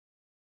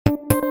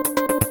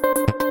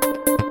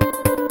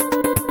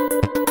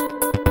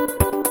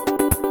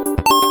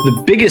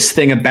The biggest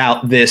thing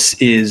about this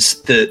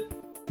is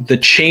the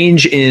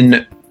change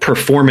in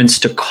performance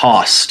to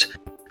cost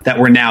that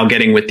we're now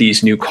getting with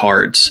these new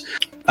cards.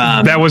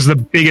 That was the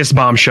biggest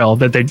bombshell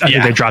that I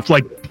think they dropped.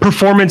 Like,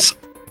 performance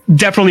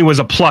definitely was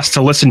a plus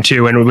to listen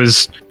to, and it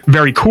was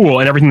very cool,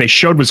 and everything they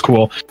showed was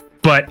cool.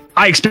 But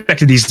I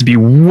expected these to be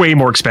way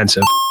more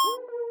expensive.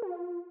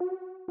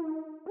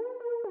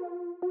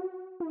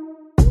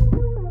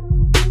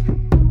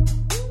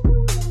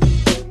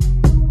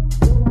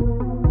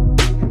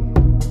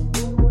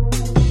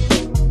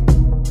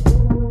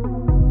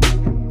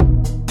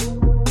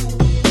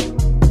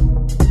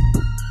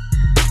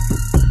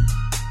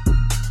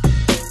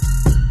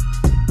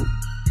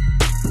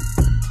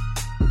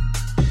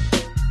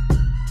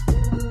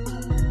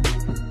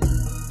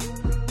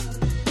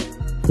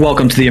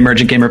 Welcome to the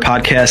Emergent Gamer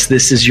Podcast.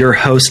 This is your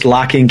host,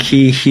 Lock and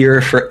Key, here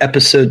for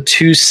episode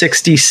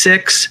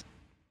 266.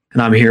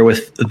 And I'm here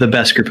with the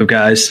best group of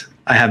guys.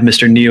 I have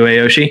Mr. Neo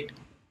Aoshi.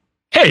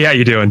 Hey, how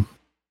you doing?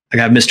 I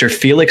got Mr.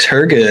 Felix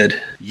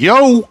Hergood.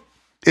 Yo,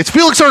 it's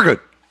Felix Hergood.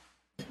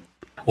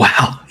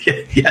 Wow.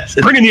 Yes.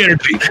 Bringing the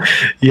energy.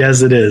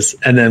 Yes, it is.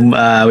 And then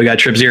we got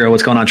Trip Zero.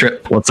 What's going on,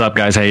 Trip? What's up,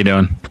 guys? How you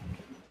doing?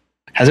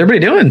 How's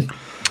everybody doing?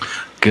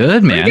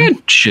 Good, man.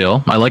 Good.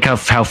 Chill. I like how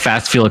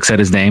fast Felix said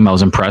his name. I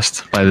was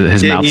impressed by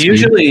his mouth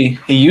speed.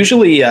 He's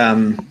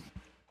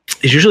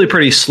usually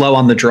pretty slow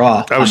on the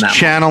draw. I was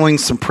channeling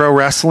some pro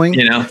wrestling,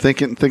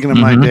 thinking of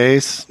my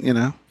days,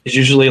 He's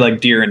usually like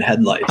deer in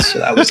headlights, so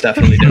that was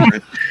definitely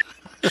different.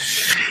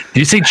 Did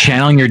you say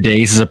channeling your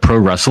days as a pro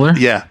wrestler?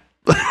 Yeah.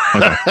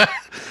 Okay.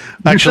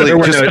 Actually,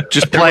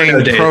 just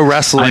playing pro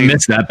wrestling. I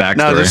missed that backstory.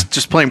 No,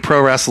 just playing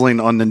pro wrestling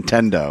on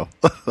Nintendo.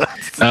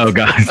 Oh,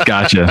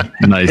 gotcha.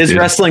 Nice. His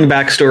wrestling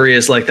backstory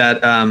is like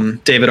that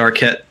David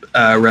Arquette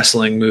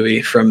wrestling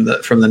movie from the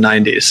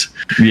 90s.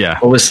 Yeah.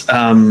 What was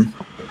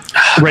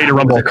Ready to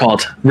Rumble? What's it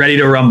called? Ready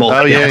to Rumble.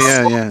 Oh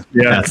Yes.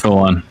 yeah. That's the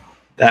one.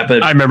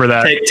 But I remember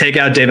that. Take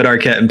out David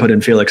Arquette and put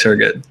in Felix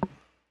Hergood.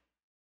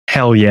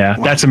 Hell yeah.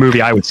 That's a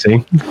movie I would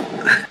see.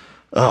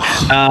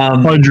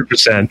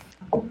 100%.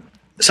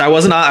 So I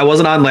wasn't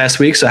on last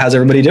week. So how's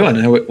everybody doing?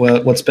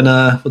 What's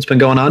been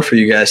going on for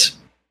you guys?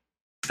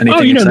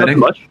 Anything exciting? Nothing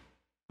much.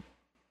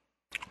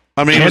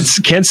 I mean,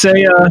 Can't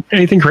say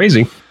anything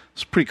crazy.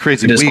 It's a pretty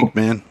crazy week,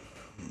 man.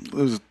 It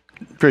was a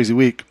crazy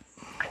week.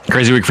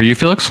 Crazy week for you,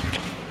 Felix?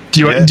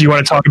 Do you want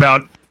to talk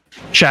about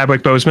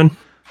Chadwick Boseman?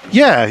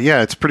 Yeah,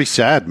 it's pretty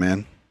sad,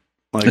 man.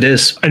 Like, It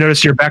is. I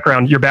noticed your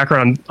background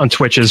on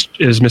Twitch is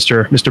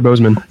Mr.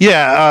 Boseman.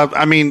 Yeah,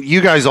 I mean,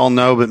 you guys all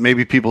know, but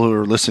maybe people who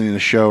are listening to the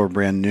show are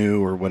brand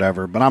new or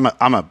whatever. But I'm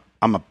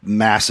a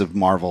massive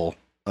Marvel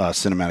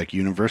Cinematic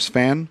Universe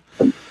fan,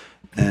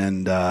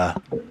 and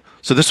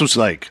so this was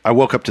like, I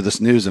woke up to this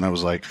news and I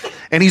was like,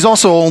 and he's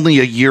also only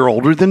a year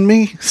older than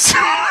me,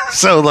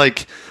 so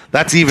like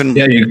that's even.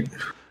 Yeah, you're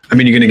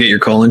gonna get your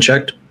colon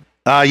checked.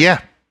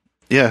 Yeah.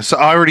 So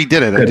I already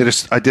did it. Good.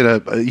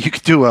 You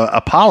could do a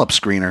polyp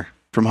screener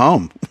from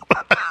home.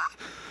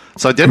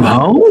 So I did. From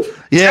home?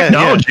 Yeah.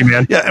 Technology,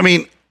 man. Yeah. I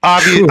mean,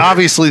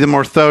 obviously the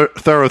more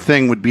thorough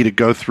thing would be to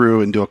go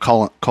through and do a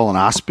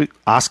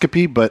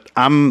colonoscopy, but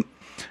I'm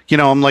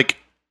like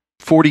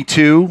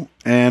 42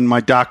 and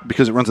my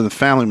because it runs in the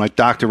family, my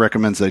doctor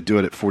recommends that I do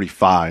it at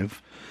 45.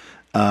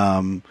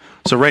 So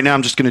right now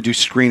I'm just going to do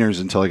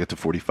screeners until I get to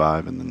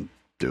 45 and then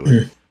do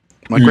it.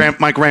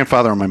 My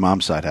grandfather on my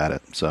mom's side had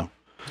it, so.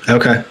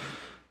 Okay.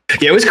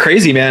 Yeah, it was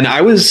crazy, man.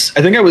 I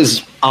think I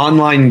was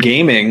online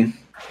gaming.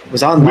 It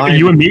was online.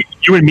 You and me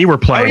were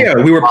playing. Oh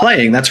yeah, we were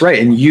playing. That's right.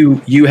 And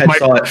you had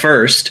saw it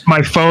first.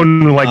 My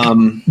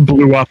phone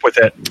blew up with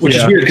it, which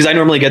is weird because I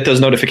normally get those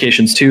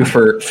notifications too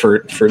for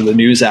the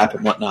news app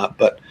and whatnot.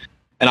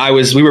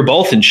 We were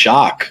both in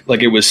shock.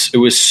 Like it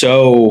was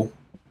so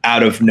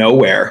out of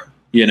nowhere,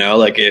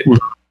 like it.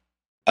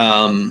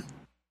 And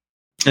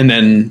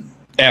then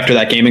after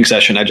that gaming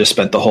session, I just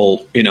spent the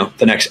whole, the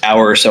next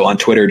hour or so on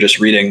Twitter just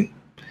reading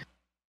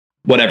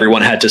what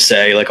everyone had to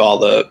say, like all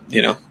the,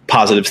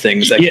 positive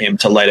things that came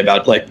to light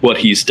about like what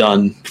he's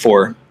done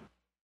for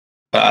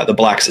the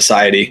Black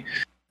society.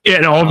 Yeah,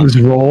 and all of his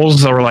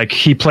roles are like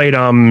he played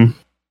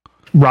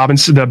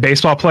Robinson, the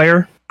baseball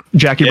player,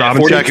 Jackie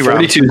Robinson.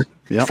 42.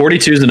 Yep.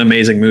 42 is an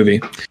amazing movie.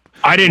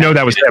 I didn't know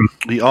that was him.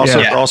 He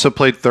also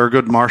played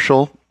Thurgood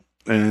Marshall,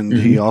 and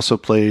he also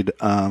played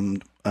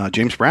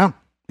James Brown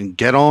in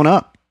Get On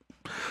Up.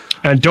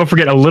 And don't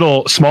forget a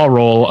little small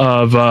role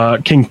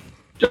of King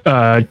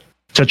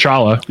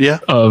T'Challa. Yeah.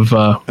 Of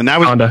and that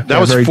was Wakanda. That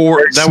was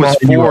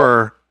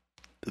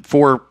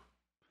four.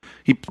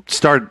 He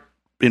starred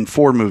in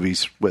 4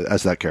 movies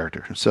as that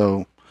character.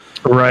 So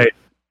right.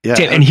 Yeah.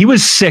 And he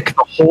was sick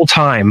the whole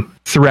time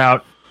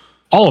throughout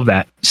all of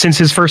that since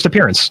his first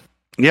appearance.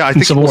 Yeah, I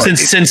think Civil War.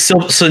 Since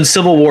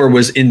Civil War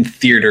was in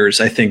theaters,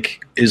 I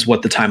think is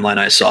what the timeline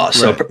I saw.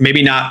 So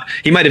maybe not.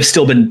 He might have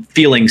still been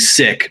feeling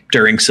sick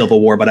during Civil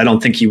War, but I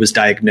don't think he was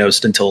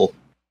diagnosed until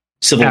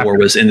Civil War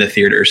was in the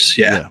theaters.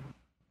 Yeah.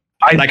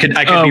 I could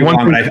be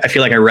wrong, but I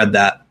feel like I read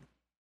that.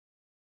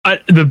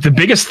 The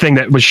biggest thing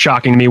that was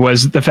shocking to me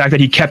was the fact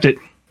that he kept it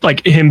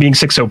like him being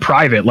sick so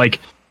private. Like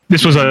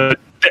it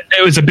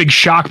was a big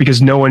shock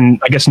because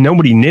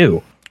nobody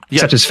knew. Yeah,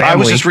 such as family. I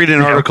was just reading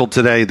an article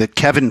today that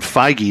Kevin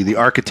Feige, the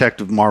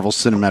architect of Marvel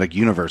Cinematic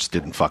Universe,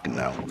 didn't fucking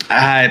know.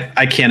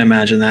 I can't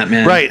imagine that,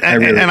 man. Right,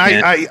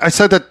 I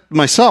said that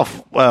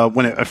myself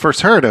when I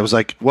first heard. I was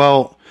like,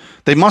 well,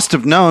 they must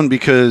have known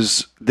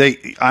because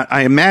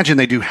I imagine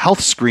they do health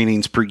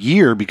screenings per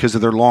year because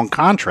of their long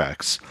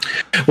contracts.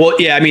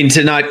 Well, yeah, I mean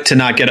to not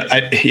get.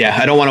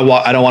 I don't want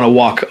to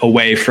walk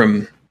away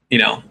from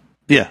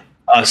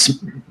us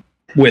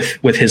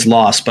with his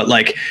loss, but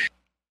like.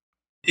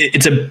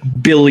 It's a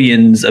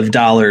billions of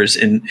dollars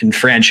in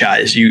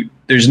franchise.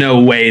 There's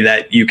no way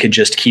that you could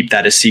just keep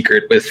that a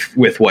secret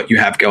with what you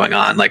have going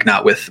on, like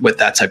not with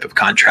that type of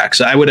contract.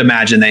 So I would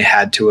imagine they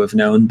had to have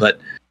known, but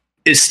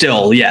it's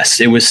still, yes,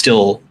 it was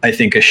still, I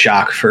think, a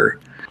shock for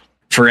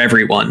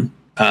everyone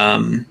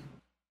when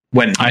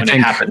it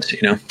happened.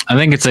 I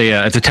think it's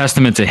a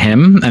testament to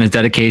him and his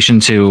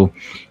dedication to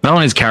not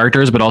only his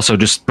characters but also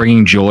just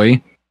bringing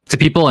joy to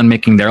people and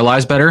making their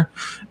lives better.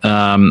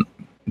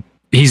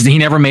 He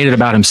never made it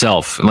about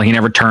himself. Like he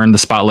never turned the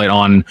spotlight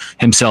on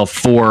himself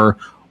for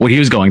what he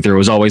was going through. It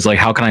was always like,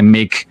 how can I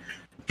make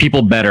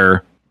people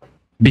better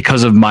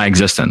because of my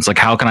existence? Like,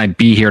 how can I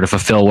be here to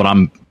fulfill what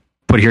I'm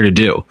put here to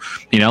do?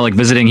 Like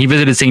he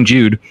visited St.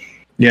 Jude,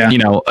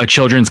 a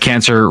children's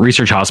cancer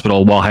research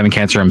hospital while having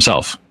cancer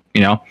himself.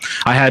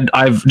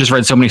 I've just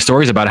read so many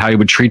stories about how he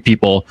would treat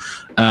people,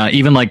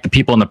 even like the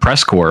people in the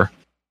press corps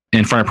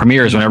in front of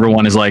premieres when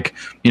everyone is like,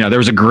 there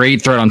was a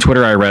great thread on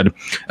Twitter I read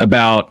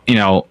about,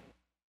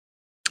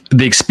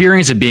 the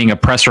experience of being a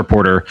press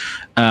reporter,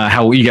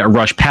 how you get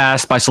rushed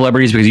past by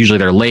celebrities because usually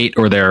they're late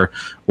or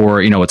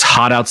it's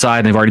hot outside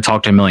and they've already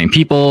talked to a million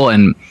people.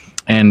 And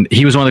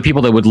he was one of the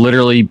people that would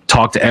literally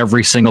talk to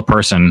every single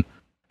person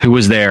who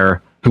was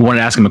there, who wanted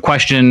to ask him a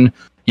question,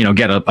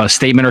 get a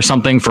statement or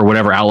something for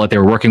whatever outlet they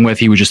were working with.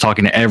 He was just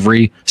talking to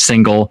every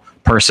single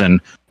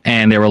person.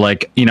 And they were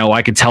like,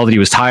 I could tell that he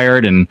was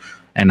tired and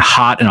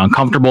hot and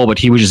uncomfortable, but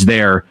he was just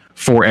there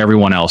for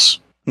everyone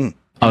else.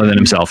 Other than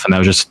himself, and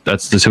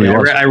that's just who he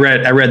was. I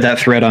read that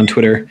thread on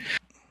Twitter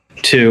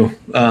too,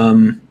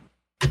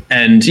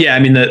 and yeah, I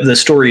mean the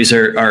stories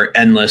are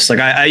endless. Like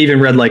I even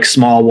read like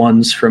small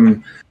ones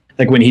from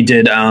like when he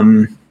did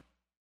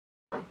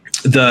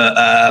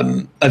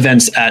the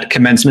events at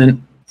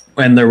commencement,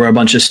 when there were a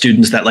bunch of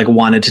students that like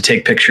wanted to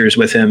take pictures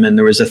with him, and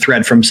there was a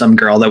thread from some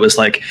girl that was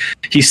like,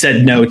 he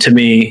said no to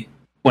me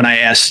when I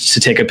asked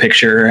to take a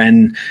picture,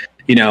 and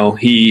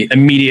he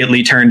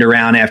immediately turned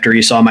around after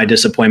he saw my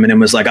disappointment and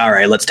was like, all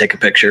right, let's take a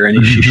picture.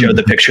 And she showed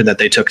the picture that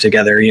they took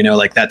together,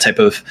 like that type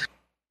of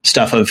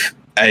stuff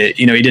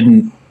he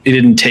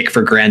didn't take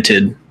for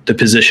granted the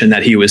position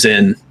that he was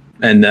in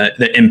and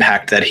the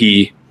impact that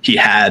he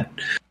had.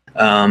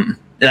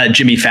 That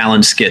Jimmy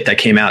Fallon skit that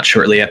came out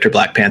shortly after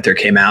Black Panther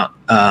came out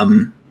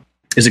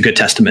is a good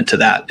testament to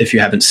that. If you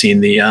haven't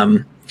seen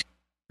the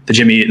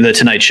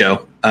Tonight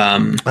Show.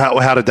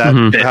 How did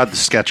the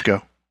sketch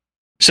go?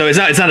 So it's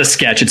not a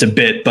sketch, it's a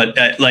bit, but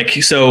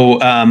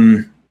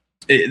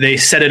they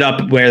set it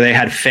up where they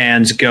had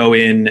fans go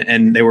in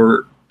and they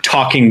were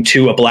talking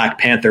to a Black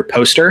Panther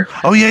poster.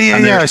 Oh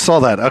yeah, I saw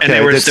that. Okay, and they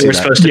were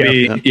supposed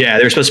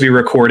to be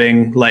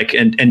recording like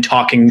and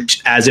talking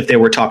as if they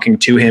were talking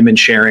to him and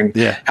sharing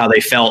how they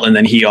felt, and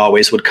then he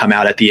always would come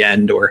out at the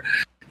end, or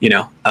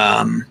to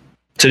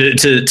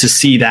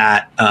see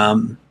that.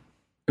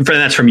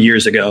 That's from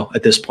years ago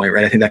at this point,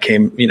 right? I think that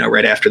came,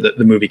 right after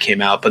the movie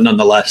came out, but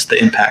nonetheless, the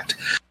impact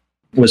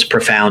was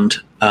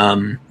profound.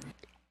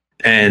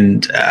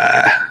 It's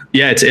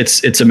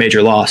a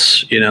major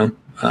loss,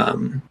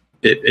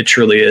 it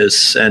truly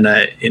is. And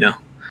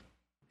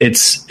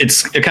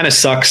it kind of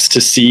sucks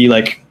to see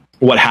like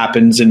what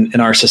happens in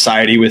our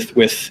society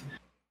with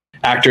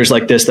actors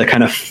like this that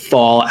kind of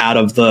fall out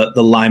of the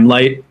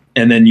limelight.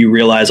 And then you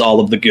realize all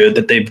of the good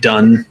that they've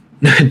done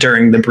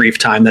during the brief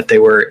time that they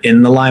were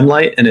in the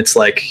limelight. And it's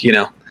like,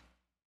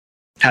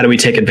 how do we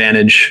take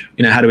advantage?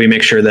 How do we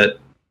make sure that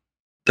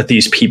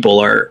these people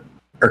are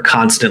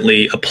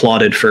constantly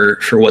applauded for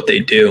what they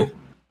do,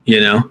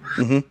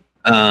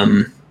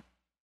 Mm-hmm.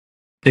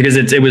 Because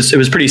it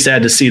was pretty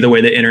sad to see the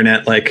way the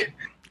internet, like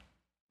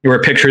there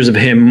were pictures of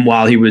him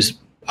while he was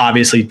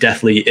obviously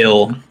deathly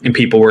ill, and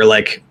people were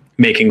like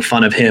making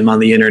fun of him on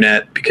the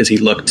internet because he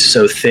looked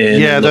so thin.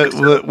 Yeah,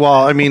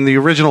 the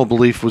original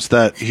belief was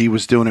that he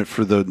was doing it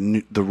for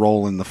the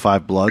role in the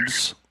Five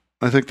Bloods.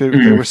 I think they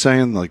were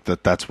saying like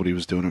that's what he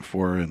was doing it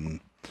for, and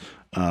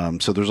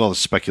so there's all this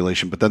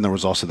speculation. But then there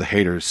was also the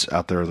haters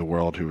out there of the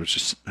world who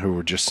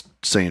were just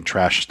saying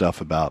trash stuff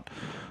about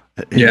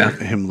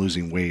him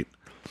losing weight.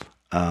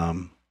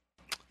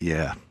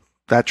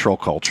 That troll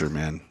culture,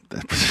 man,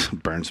 that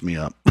burns me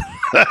up.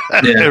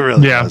 It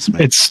really does,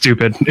 man. It's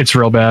stupid. It's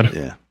real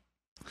bad.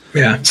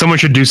 Yeah. Someone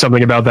should do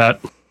something about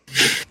that.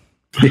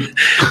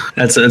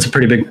 That's a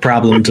pretty big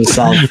problem to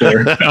solve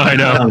for.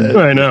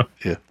 I know.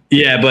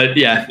 Yeah, but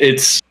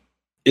it's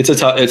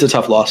a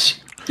tough loss.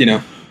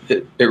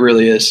 It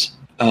really is.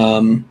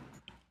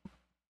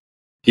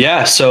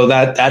 Yeah, so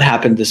that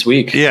happened this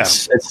week. Yeah,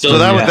 it's so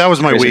that was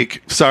my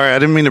week. Sorry, I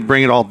didn't mean to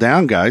bring it all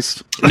down,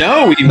 guys.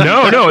 No,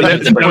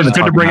 that was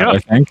good to bring it up. I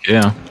think,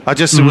 yeah.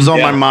 It was on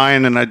my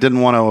mind, and I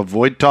didn't want to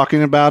avoid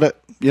talking about it.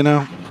 You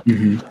know,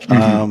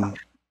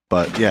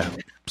 but yeah.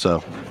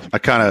 So I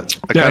kind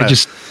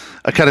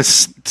of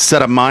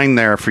set a mine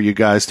there for you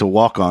guys to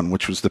walk on,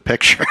 which was the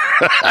picture.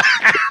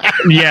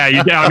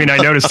 Yeah, I mean, I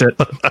noticed it.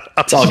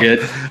 It's all good.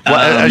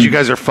 As you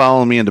guys are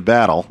following me into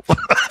battle.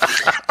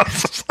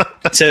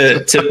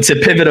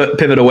 to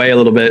pivot away a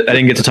little bit, I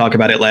didn't get to talk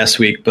about it last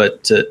week,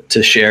 but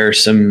to share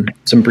some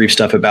brief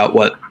stuff about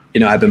what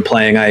I've been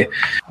playing. I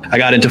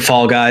got into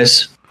Fall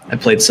Guys. I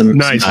played some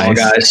Fall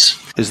Guys.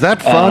 Is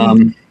that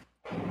fun?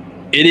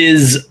 It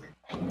is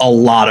a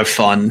lot of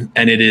fun,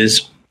 and it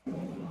is.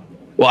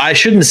 Well, I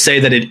shouldn't say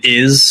that it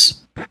is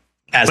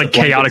as like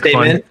chaotic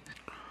statement,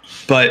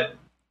 but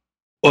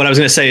what I was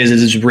going to say is it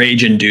is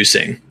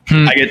rage-inducing.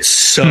 I get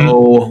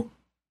so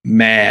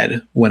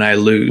mad when I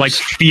lose. Like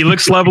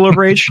Felix level of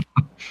rage?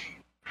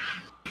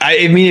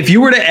 I mean, if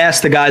you were to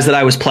ask the guys that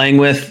I was playing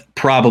with,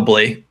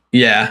 probably,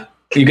 yeah.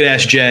 You could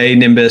ask Jay,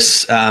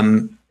 Nimbus.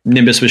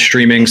 Nimbus was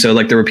streaming, so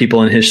like there were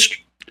people in his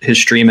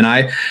stream, and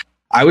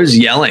I was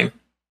yelling,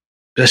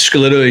 just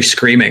literally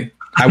screaming.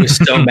 I was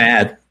so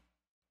mad.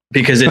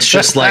 Because it's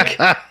just like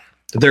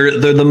they're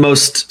the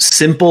most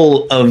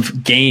simple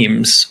of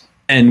games,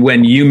 and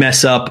when you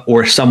mess up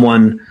or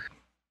someone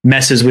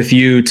messes with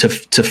you to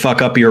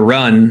fuck up your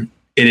run,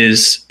 it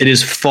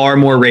is far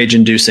more rage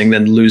inducing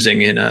than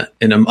losing in a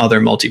other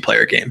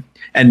multiplayer game.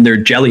 And they're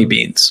jelly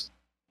beans,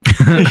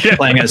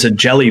 playing as a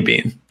jelly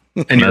bean,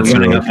 and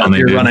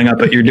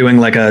you're doing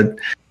like a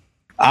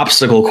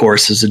obstacle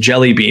course as a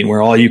jelly bean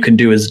where all you can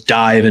do is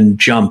dive and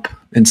jump.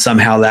 And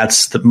somehow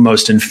that's the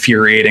most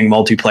infuriating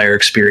multiplayer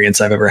experience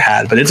I've ever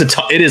had. But it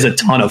is a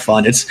ton of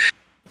fun.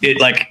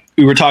 Like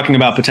we were talking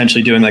about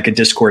potentially doing like a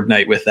Discord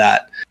night with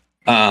that.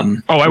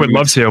 I would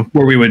love to.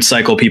 Where we would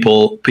cycle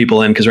people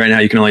in, because right now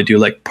you can only do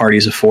like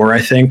parties of 4, I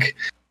think.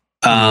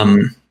 But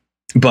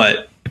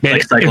man,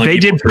 if they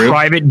did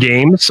private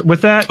games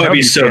with that, that'd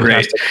be so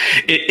fantastic.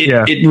 Great.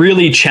 It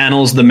really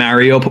channels the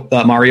Mario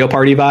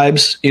Party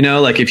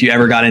vibes. Like if you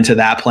ever got into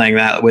that, playing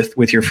that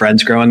with your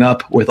friends growing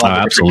up with all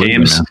the different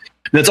games. Man.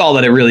 That's all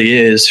that it really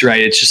is, right?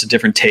 It's just a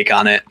different take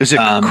on it. Is it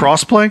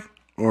crossplay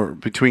or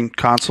between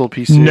console,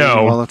 PC?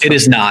 No, it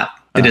is not.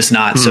 It is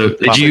not. So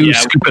did you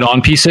scoop it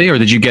on PC, or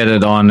did you get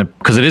it on?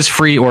 Because it is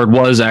free, or it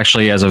was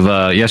actually as of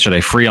yesterday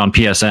free on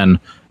PSN.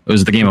 It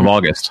was the game of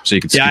August, so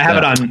you could. Yeah, I have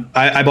it on.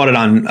 I bought it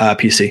on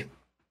PC.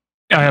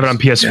 I have it on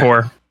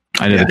PS4. Yeah.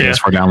 I did the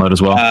PS4 download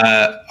as well.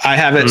 I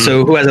have it.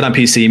 So who has it on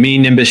PC? Me,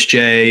 Nimbus,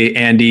 Jay,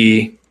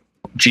 Andy,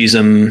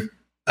 Gism.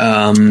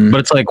 But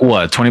it's like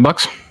what,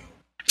 $20?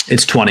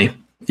 It's 20.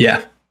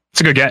 Yeah,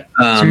 it's a good get.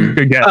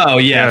 Oh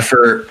yeah,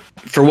 for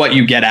what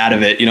you get out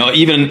of it,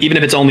 even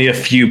if it's only a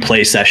few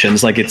play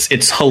sessions, like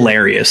it's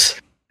hilarious.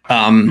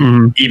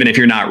 Even if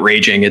you're not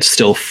raging, it's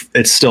still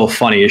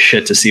funny as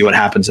shit to see what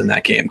happens in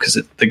that game, because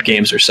the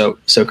games are so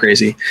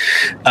crazy.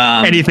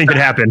 Anything could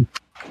happen.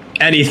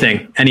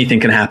 Anything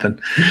can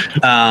happen.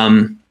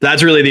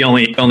 That's really the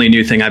only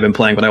new thing I've been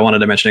playing, but I wanted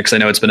to mention it because I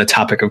know it's been a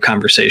topic of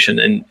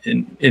conversation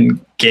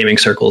in gaming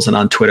circles and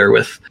on Twitter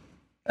with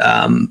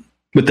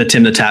the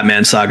Tim the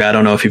Tapman saga. I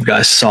don't know if you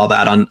guys saw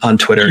that on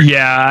Twitter.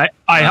 Yeah,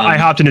 I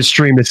hopped in his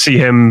stream to see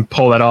him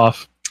pull that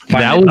off.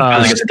 That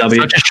was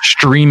such a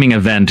streaming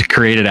event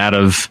created out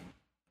of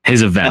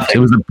his event. Nothing. It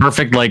was a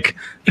perfect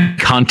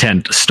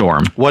content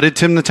storm. What did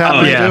Tim the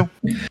Tapman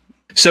do?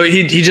 So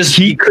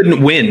he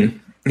couldn't win.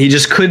 He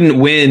just couldn't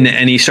win,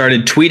 and he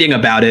started tweeting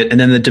about it, and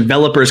then the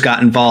developers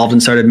got involved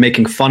and started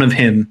making fun of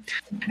him,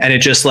 and it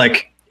just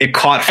it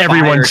caught fire.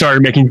 Everyone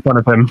started making fun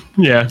of him.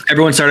 Yeah.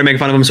 Everyone started making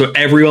fun of him. So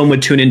everyone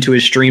would tune into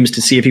his streams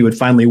to see if he would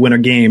finally win a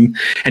game.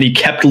 And he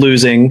kept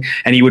losing,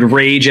 and he would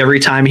rage every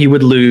time he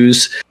would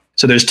lose.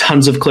 So there's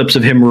tons of clips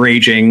of him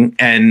raging.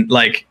 And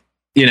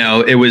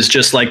it was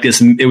just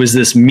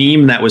this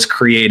meme that was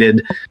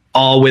created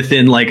all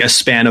within a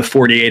span of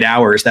 48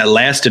 hours that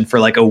lasted for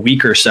a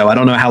week or so. I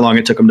don't know how long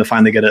it took him to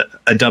finally get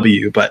a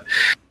W, but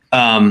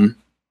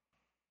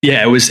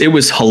it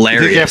was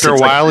hilarious. You think after a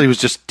while he was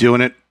just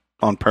doing it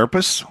on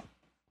purpose?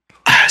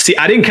 See,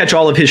 I didn't catch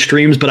all of his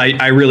streams, but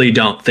I really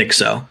don't think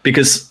so,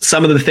 because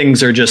some of the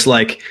things are just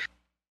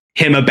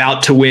him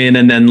about to win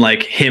and then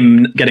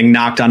him getting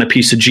knocked on a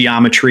piece of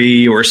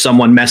geometry, or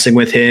someone messing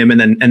with him and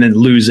then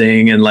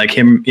losing, and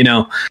him,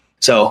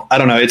 so I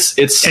don't know.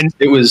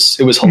 It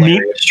was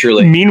hilarious,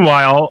 truly.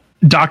 Meanwhile,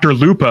 Dr.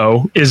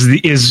 Lupo is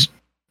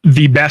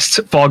the best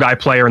Fall Guy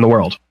player in the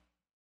world,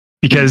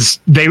 because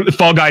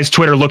Fall Guys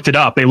Twitter looked it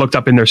up. They looked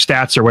up in their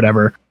stats or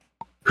whatever.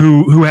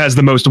 Who has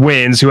the most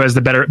wins, who has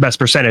the best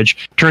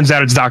percentage. Turns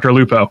out it's Dr.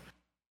 Lupo,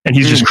 and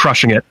he's just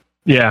crushing it.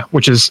 Yeah,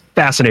 which is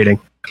fascinating.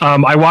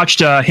 I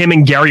watched him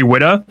and Gary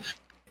Whitta.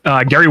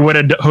 Gary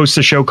Whitta hosts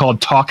a show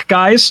called Talk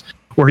Guys,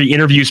 where he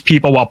interviews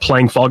people while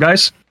playing Fall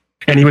Guys.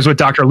 And he was with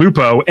Dr.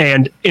 Lupo,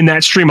 and in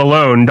that stream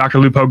alone, Dr.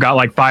 Lupo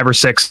got 5 or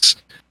 6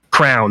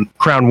 crown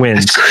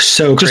wins. That's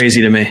so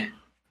crazy to me.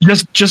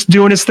 Just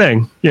doing his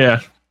thing. Yeah.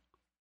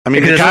 I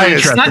mean,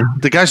 Because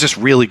the guy's just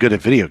really good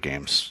at video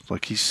games.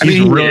 Like he's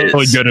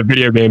really good at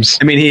video games.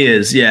 I mean, he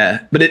is,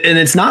 yeah. But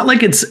it's not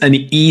like it's an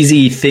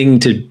easy thing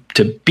to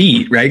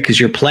beat, right? Because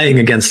you're playing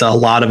against a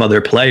lot of other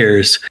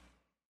players.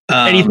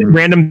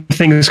 Random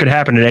things could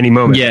happen at any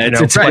moment. Yeah,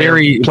 it's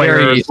very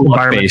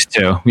luck-based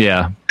too.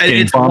 Yeah,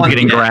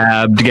 getting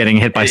grabbed, getting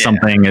hit by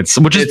something. It's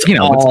part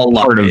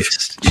of it.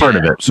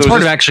 So it's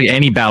part of actually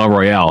any battle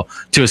royale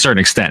to a certain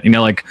extent.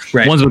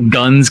 Ones with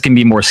guns can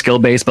be more skill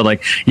based, but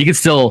like you can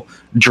still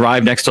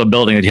drive next to a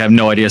building that you have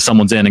no idea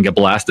someone's in and get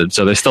blasted.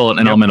 So there's still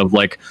an element of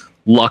like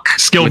luck,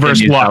 skill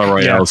versus luck. Battle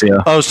royales,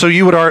 yeah. Oh, so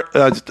you would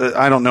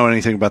I don't know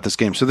anything about this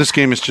game. So this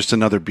game is just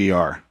another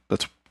BR.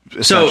 That's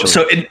so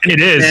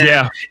it is,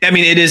 yeah. I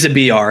mean, it is a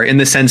BR in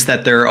the sense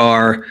that there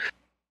are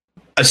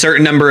a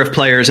certain number of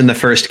players in the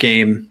first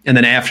game, and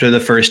then after the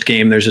first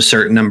game, there's a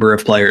certain number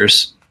of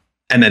players,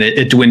 and then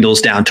it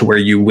dwindles down to where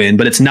you win.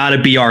 But it's not a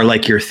BR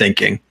like you're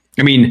thinking.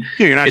 I mean,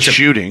 you're not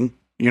shooting.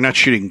 You're not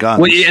shooting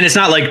guns. Well, and it's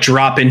not like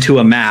drop into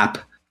a map,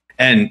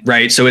 and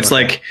right. So it's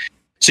like,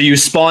 so you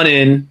spawn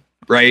in,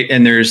 right,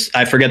 and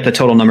I forget the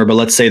total number, but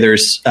let's say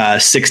there's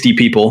 60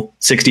 people,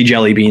 60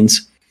 jelly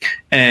beans.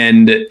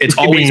 And it's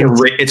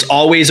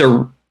always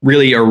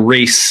really a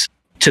race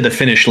to the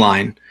finish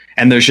line,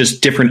 and there's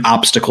just different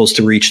obstacles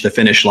to reach the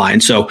finish line.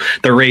 So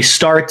the race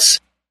starts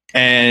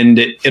and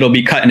it'll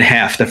be cut in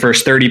half, the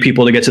first 30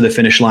 people to get to the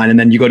finish line, and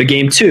then you go to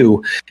game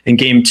 2, and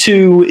game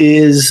 2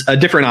 is a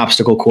different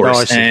obstacle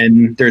course,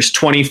 and there's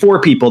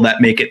 24 people that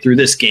make it through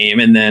this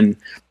game, and then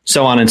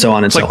so on and so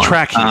on and so on. It's like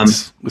track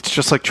heats. It's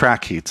just like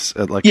track heats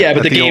at but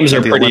the games are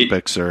pretty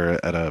Olympics or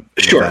at a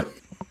sure event.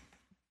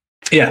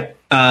 Yeah.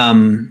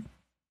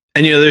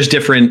 And there's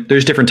different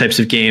types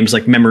of games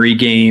like memory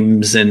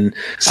games and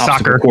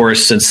soccer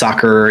course and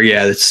soccer.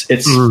 Yeah, it's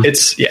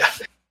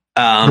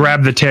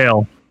grab the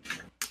tail.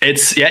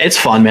 It's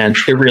fun, man.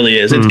 It really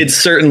is. It's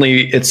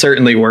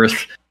certainly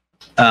worth.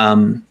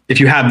 If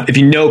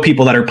you know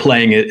people that are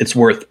playing it, it's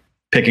worth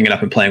picking it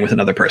up and playing with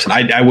another person.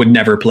 I would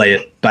never play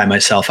it by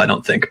myself, I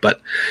don't think,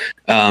 but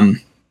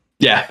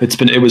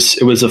it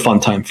was a fun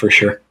time for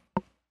sure.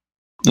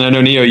 I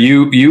know, Neo,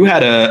 you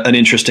had an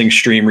interesting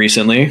stream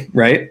recently,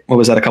 right? What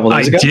was that, a couple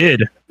days ago? I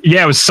did.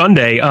 Yeah, it was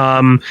Sunday.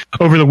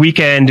 Over the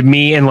weekend,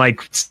 me and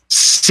like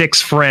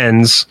 6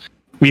 friends,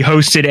 we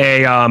hosted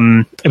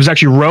it was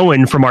actually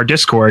Rowan from our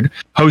Discord,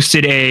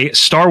 hosted a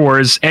Star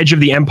Wars Edge of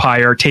the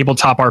Empire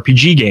tabletop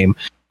RPG game.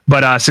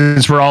 But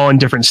since we're all in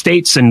different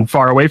states and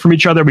far away from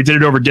each other, we did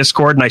it over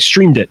Discord and I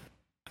streamed it.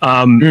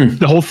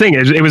 The whole thing,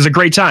 it was a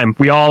great time.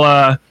 We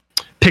all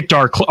picked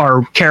our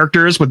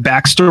characters with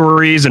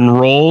backstories and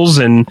roles,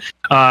 and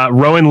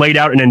Rowan laid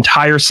out an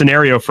entire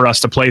scenario for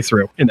us to play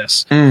through in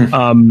this. It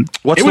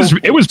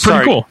was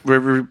pretty cool.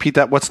 Repeat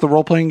that. What's the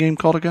role playing game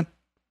called again?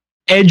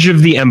 Edge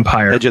of the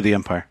Empire. Edge of the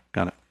Empire.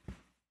 Got it.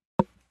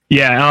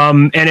 Yeah.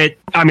 And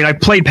I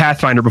played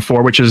Pathfinder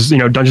before, which is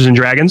Dungeons and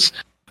Dragons.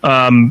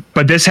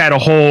 But this had a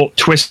whole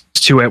twist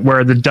to it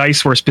where the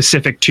dice were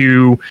specific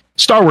to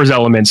Star Wars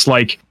elements,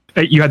 like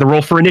you had to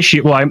roll for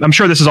initiative. Well, I'm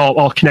sure this is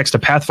all connects to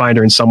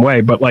Pathfinder in some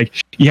way, but like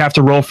you have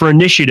to roll for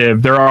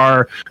initiative. There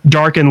are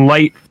dark and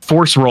light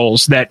force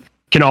rolls that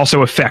can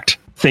also affect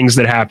things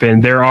that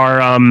happen. There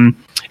are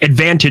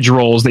advantage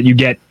rolls that you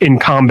get in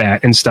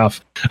combat and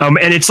stuff. And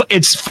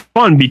it's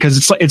fun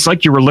because it's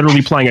like you were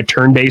literally playing a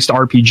turn-based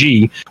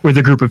RPG with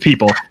a group of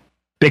people,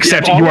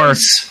 except you are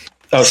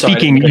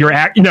speaking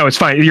No, it's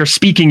fine. You're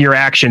speaking your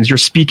actions. You're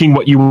speaking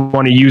what you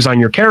want to use on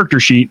your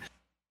character sheet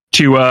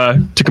to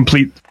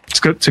complete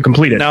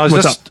it. Now, is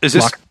this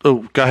Locke?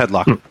 Oh, go ahead,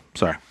 Locke.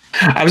 Sorry.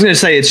 I was going to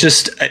say, it's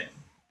just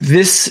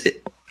this.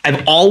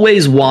 I've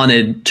always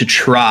wanted to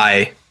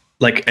try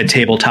like a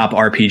tabletop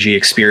RPG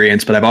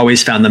experience, but I've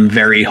always found them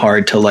very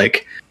hard to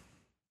like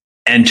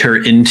enter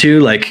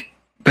into.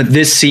 But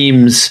this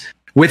seems,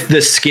 with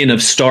the skin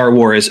of Star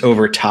Wars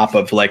over top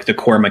of like the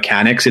core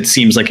mechanics, it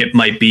seems like it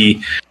might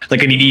be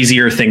like an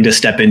easier thing to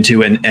step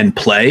into and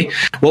play.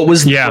 What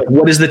is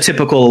the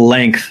typical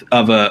length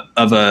of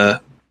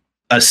a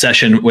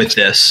session with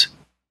this?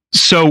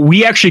 So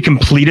we actually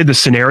completed the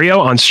scenario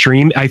on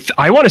stream.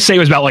 I want to say it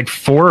was about like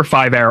 4 or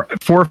 5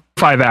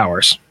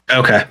 hours.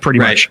 Okay. Pretty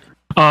much.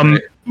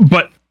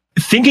 But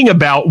thinking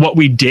about what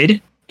we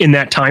did in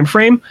that time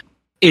frame,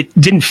 it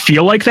didn't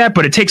feel like that,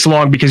 but it takes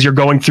long because you're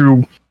going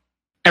through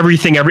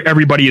everything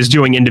everybody is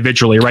doing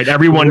individually, right?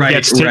 Everyone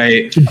gets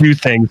to do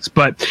things,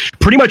 but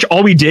pretty much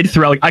all we did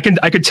throughout, like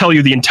I could tell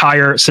you the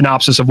entire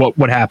synopsis of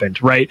what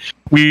happened, right?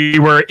 We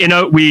are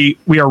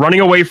running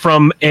away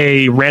from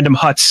a random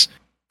hut's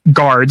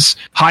guards,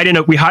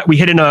 we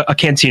hid in a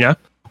cantina.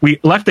 We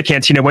left the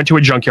cantina, went to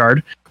a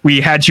junkyard.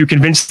 We had to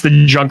convince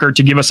the junker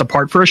to give us a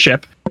part for a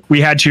ship.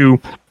 We had to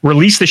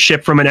release the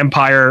ship from an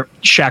Empire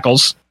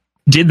shackles.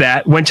 Did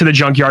that, went to the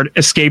junkyard,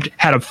 escaped,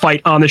 had a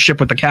fight on the ship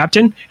with the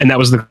captain, and that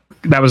was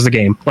the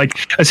game. Like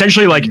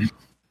essentially, like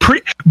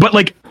but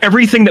like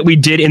everything that we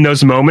did in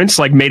those moments,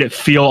 like made it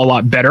feel a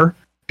lot better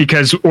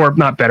or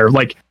not better.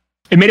 Like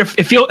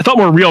it felt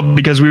more real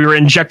because we were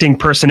injecting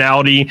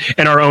personality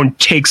and our own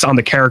takes on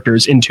the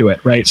characters into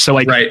it, right? So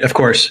like, right, of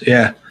course,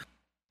 yeah.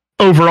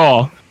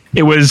 overall,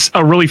 it was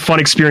a really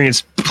fun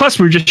experience. Plus,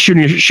 we were just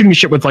shooting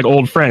shit with like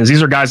old friends.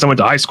 These are guys I went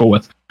to high school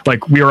with.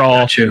 Like we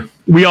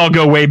all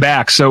go way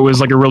back. So it was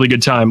like a really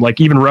good time.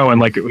 Like even Rowan,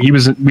 like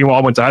we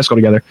all went to high school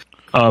together.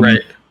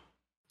 Right.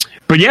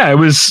 But yeah, it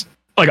was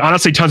like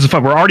honestly tons of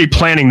fun. We're already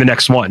planning the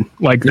next one.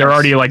 Like they're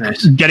already like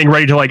getting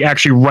ready to like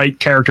actually write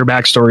character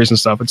backstories and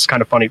stuff. It's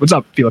kind of funny. What's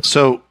up, Felix?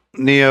 So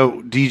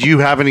Neo, did you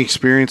have any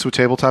experience with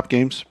tabletop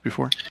games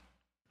before?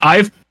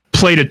 I've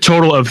played a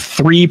total of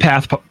 3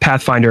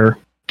 Pathfinder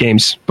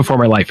games before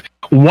my life.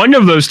 One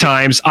of those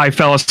times I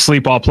fell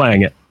asleep while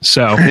playing it.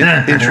 So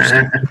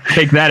interesting.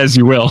 Take that as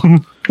you will.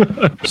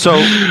 So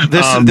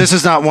this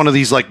is not one of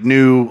these like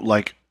new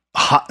like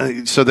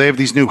so they have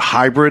these new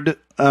hybrid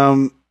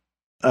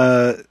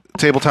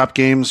tabletop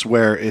games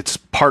where it's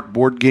part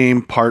board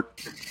game,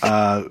 part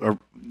or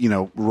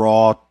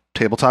raw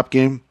tabletop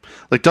game.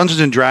 Like Dungeons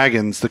and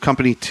Dragons, the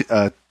company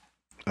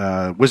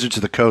Wizards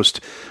of the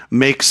Coast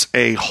makes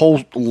a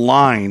whole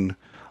line.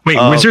 Wait,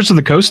 Wizards of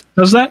the Coast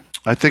does that?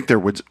 I think they're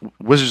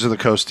Wizards of the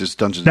Coast is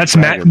Dungeons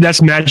and Dragons.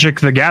 That's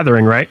Magic the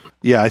Gathering, right?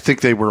 Yeah, I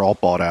think they were all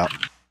bought out.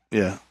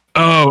 Yeah.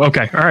 Oh,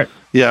 okay. All right.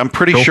 Yeah, I'm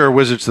pretty sure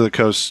Wizards of the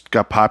Coast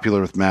got popular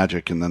with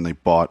Magic, and then they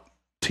bought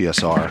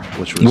TSR,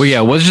 which was... Well,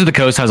 yeah, Wizards of the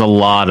Coast has a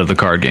lot of the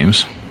card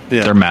games.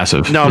 Yeah. They're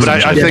massive. No, but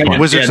I think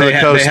Wizards of the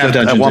Coast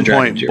at one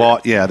point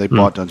bought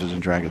Dungeons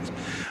and Dragons.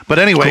 But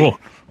anyway,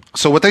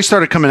 so what they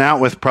started coming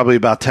out with probably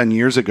about 10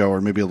 years ago, or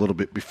maybe a little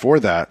bit before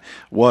that,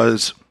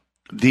 was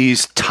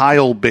these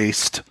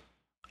tile-based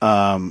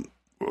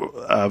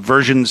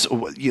versions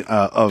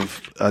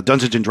of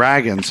Dungeons and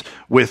Dragons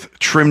with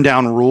trimmed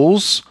down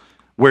rules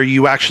where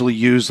you actually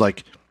use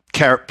like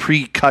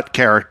pre-cut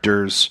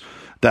characters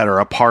that are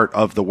a part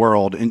of the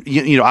world, and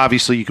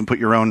obviously you can put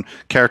your own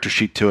character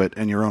sheet to it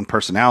and your own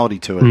personality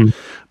to it.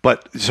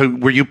 But so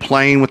were you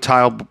playing with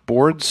tile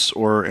boards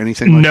or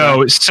anything like that?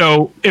 No,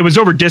 so it was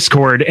over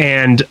Discord,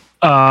 and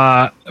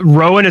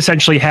Rowan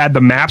essentially had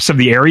the maps of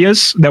the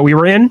areas that we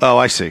were in. Oh,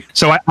 I see.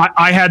 So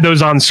I had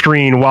those on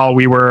screen while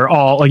we were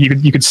all like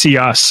you could see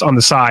us on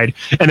the side,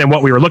 and then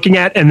what we were looking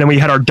at, and then we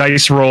had our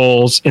dice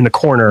rolls in the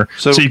corner,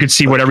 so you could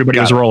see what everybody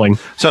was rolling.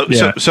 So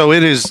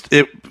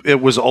it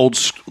was old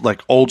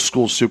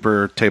school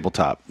super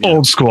tabletop. Yeah.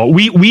 Old school.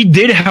 We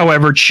did,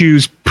 however,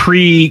 choose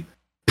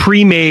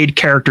pre-made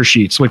character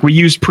sheets. Like we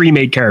used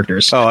pre-made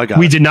characters. Oh, I got it.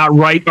 We did not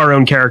write our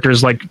own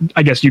characters like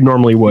I guess you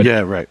normally would. Yeah,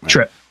 right.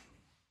 Trip.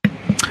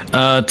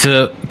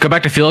 To go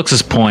back to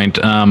Felix's point,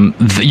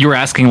 you were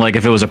asking like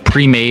if it was a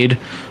pre-made,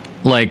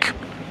 like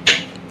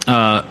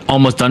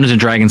almost Dungeons and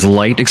Dragons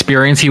light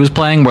experience he was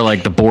playing, where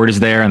like the board is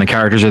there and the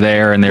characters are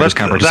there and they're just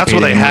kind of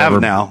participating. That's what they have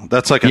now.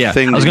 That's like a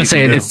thing. I was going to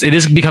say it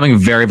is becoming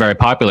very, very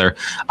popular.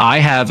 I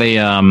have a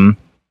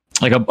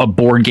a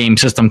board game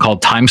system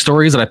called Time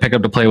Stories that I picked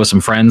up to play with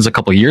some friends a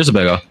couple of years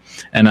ago,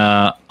 and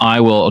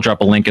I'll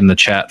drop a link in the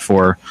chat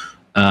for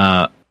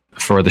the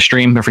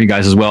stream or for you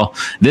guys as well.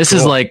 This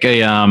is like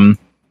a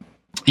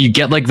you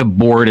get like the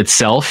board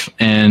itself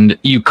and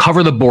you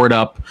cover the board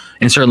up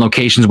in certain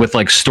locations with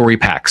like story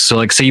packs. So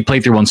like say you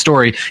play through one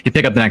story, you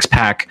pick up the next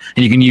pack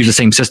and you can use the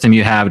same system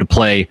you have to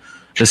play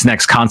this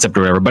next concept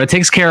or whatever. But it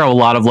takes care of a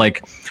lot of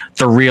like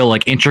the real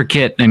like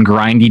intricate and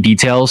grindy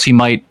details you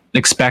might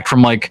expect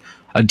from like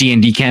a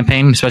D&D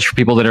campaign, especially for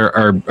people that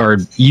are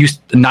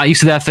not used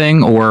to that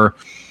thing, or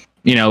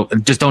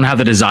just don't have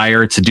the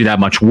desire to do that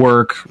much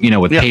work,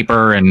 with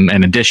paper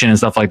and edition and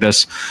stuff like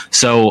this.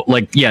 So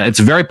it's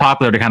very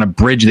popular to kind of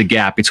bridge the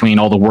gap between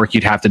all the work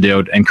you'd have to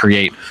do and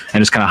create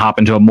and just kind of hop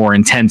into a more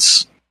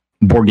intense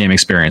board game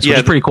experience, which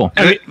is pretty cool.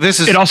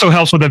 It also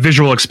helps with the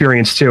visual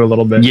experience too, a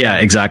little bit. Yeah,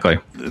 exactly.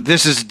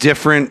 This is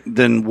different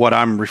than what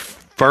I'm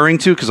referring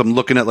to because I'm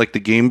looking at like the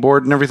game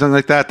board and everything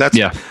like that.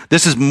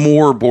 This is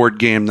more board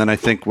game than I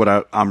think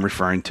what I'm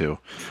referring to.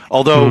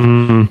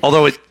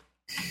 Although it,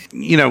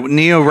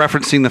 Neo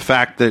referencing the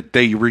fact that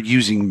they were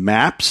using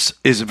maps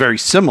is very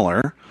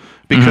similar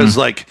because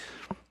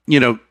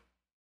the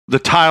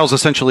tiles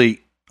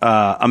essentially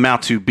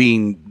amount to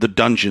being the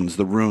dungeons,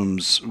 the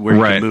rooms where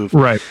you can move.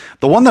 Right.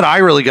 The one that I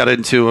really got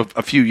into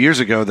a few years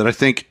ago that I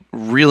think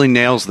really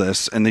nails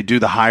this, and they do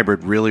the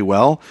hybrid really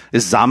well,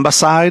 is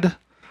Zombicide.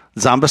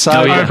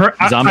 Oh, yeah.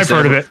 I've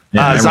heard of it.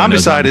 Yeah,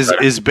 Zombicide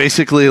is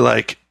basically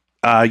like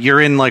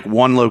you're in like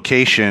one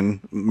location,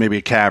 maybe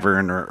a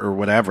cavern or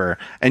whatever,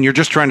 and you're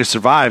just trying to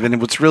survive. And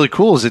what's really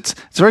cool is it's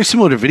very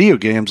similar to video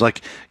games.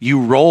 Like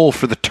you roll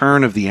for the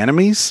turn of the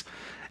enemies,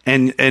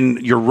 and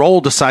your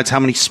roll decides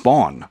how many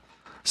spawn.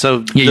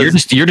 So you're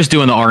just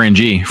doing the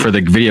RNG for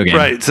the video game,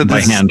 right? So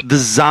the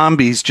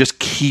zombies just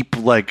keep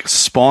like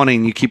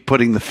spawning. You keep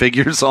putting the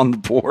figures on the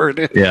board,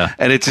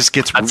 and it just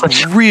gets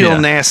real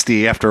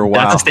nasty after a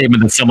while. That's a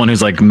statement that someone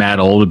who's like mad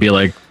old would be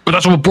like, "But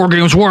that's what board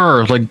games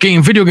were. Like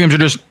video games are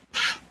just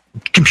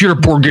computer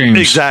board games."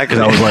 Exactly.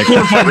 I was like,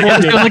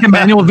 it's like a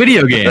manual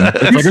video game.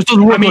 It's like it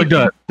doesn't work like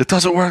that. It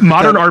doesn't work.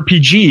 Modern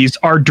RPGs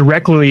are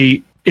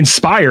directly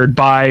inspired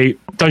by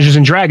Dungeons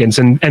and Dragons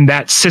and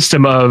that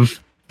system of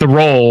the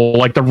roll,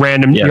 like the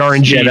random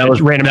RNG. Yeah, that was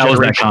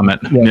that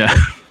comment.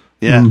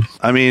 Yeah,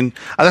 I mean,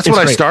 that's It's what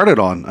I great. started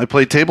on. I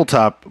played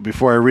tabletop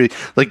before I really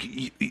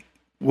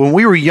when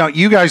we were young.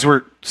 You guys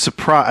were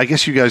surprised. I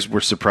guess you guys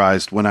were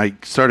surprised when I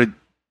started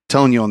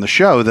telling you on the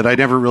show that I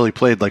never really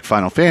played like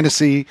Final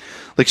Fantasy,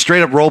 like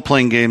straight up role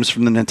playing games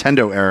from the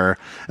Nintendo era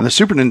and the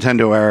Super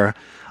Nintendo era.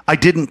 I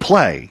didn't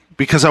play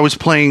because I was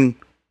playing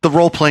the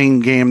role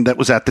playing game that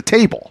was at the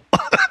table.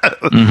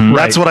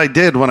 That's what I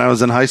did when I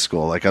was in high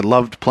school. Like I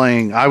loved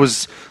playing. I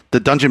was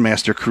the dungeon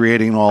master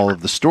creating all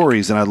of the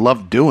stories, and I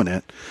loved doing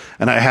it.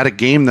 And I had a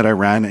game that I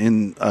ran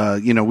in.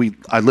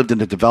 I lived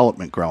in a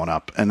development growing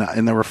up, and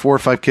there were 4 or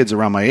 5 kids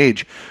around my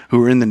age who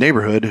were in the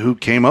neighborhood who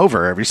came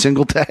over every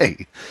single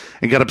day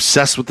and got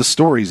obsessed with the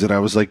stories that I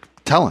was like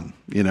telling.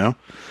 Man,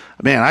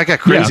 I got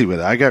crazy with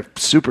it. I got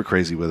super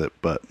crazy with it,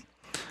 but.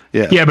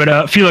 Yeah,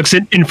 but Felix,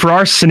 for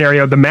our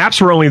scenario, the maps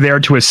were only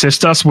there to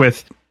assist us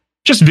with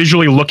just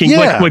visually looking.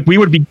 Yeah. Like we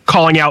would be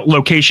calling out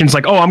locations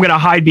like, oh, I'm going to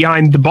hide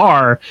behind the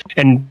bar,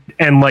 and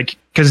like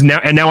because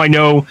now I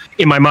know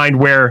in my mind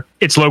where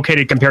it's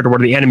located compared to where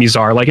the enemies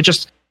are. Like it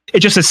just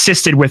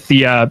assisted with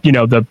the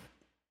the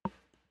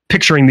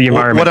picturing the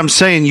environment. What I'm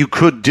saying you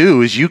could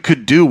do is you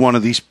could do one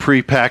of these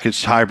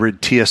prepackaged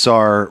hybrid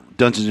TSR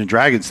Dungeons and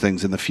Dragons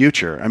things in the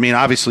future. I mean,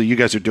 obviously you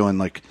guys are doing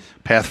like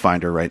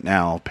Pathfinder right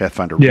now,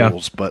 Pathfinder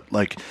rules, but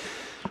like,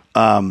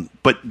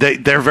 but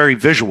they're very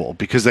visual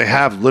because they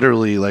have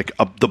literally like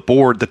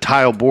the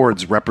tile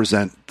boards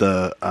represent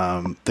the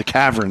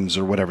caverns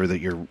or whatever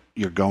that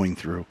you're going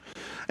through.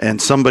 And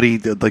somebody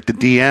like the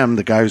DM,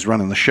 the guy who's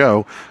running the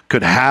show,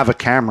 could have a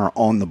camera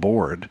on the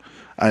board.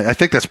 I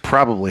think that's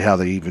probably how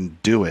they even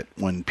do it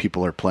when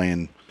people are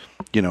playing,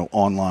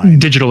 online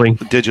digitally,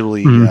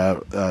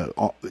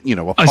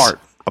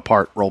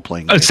 apart role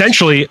playing.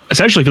 Essentially,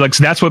 Felix,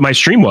 that's what my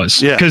stream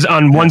was. Yeah. Because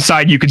on one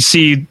side you could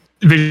see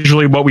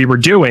visually what we were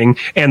doing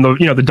and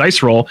the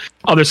dice roll.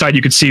 Other side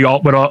you could see all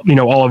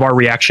of our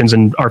reactions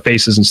and our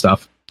faces and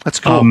stuff.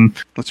 That's cool.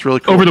 That's really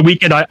cool. Over the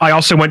weekend, I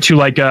also went to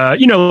like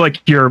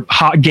your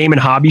game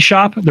and hobby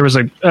shop. There was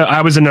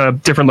I was in a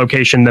different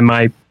location than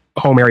my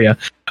home area.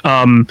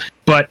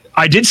 But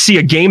I did see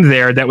a game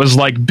there that was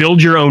like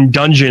build your own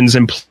dungeons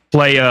and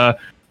play a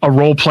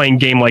role playing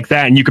game like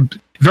that. And you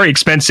could, very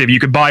expensive. You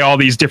could buy all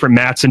these different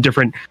mats and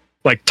different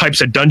like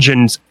types of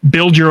dungeons,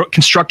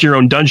 construct your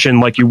own dungeon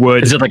like you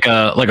would. Is it like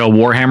a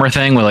Warhammer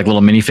thing with like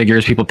little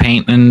minifigures people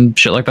paint and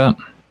shit like that?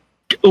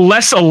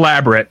 Less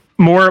elaborate,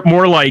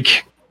 more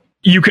like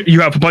you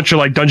have a bunch of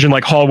like dungeon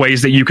like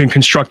hallways that you can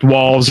construct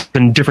walls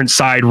and different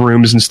side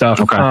rooms and stuff.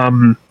 Okay.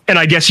 And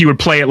I guess you would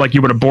play it like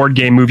you would a board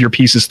game, move your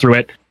pieces through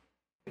it.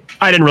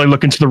 I didn't really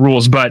look into the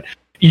rules, but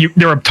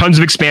there are tons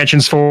of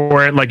expansions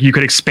for it. Like you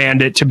could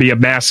expand it to be a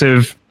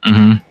massive,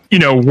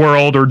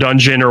 world or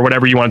dungeon or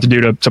whatever you want to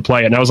do to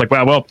play it. And I was like,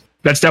 wow, well,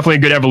 that's definitely a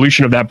good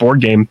evolution of that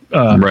board game.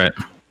 Right.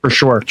 For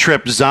sure.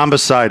 Trip,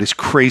 Zombicide is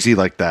crazy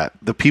like that.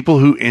 The people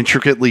who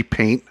intricately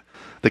paint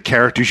the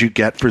characters you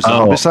get for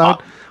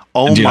Zombicide.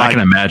 Dude, I can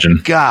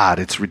imagine. God,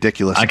 it's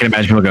ridiculous. I can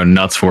imagine people go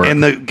nuts for it.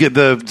 And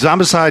the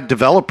Zombicide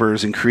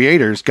developers and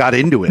creators got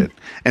into it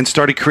and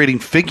started creating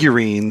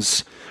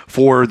figurines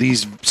for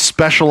these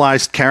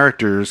specialized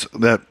characters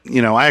that,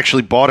 I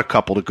actually bought a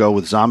couple to go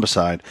with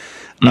Zombicide,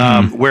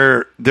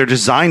 where they're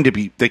designed to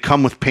be, they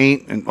come with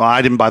paint. And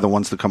I didn't buy the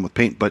ones that come with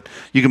paint, but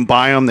you can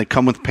buy them. They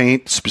come with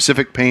paint,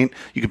 specific paint.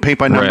 You can paint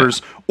by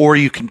numbers, or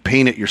you can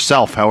paint it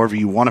yourself, however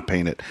you want to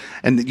paint it.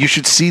 And you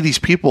should see these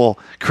people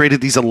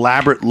created these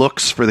elaborate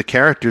looks for the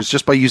characters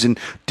just by using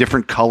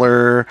different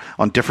color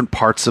on different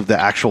parts of the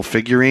actual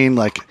figurine.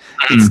 Like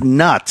it's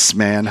nuts,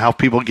 man, how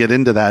people get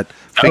into that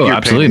figure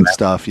painting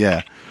stuff.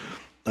 Yeah.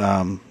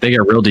 They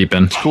get real deep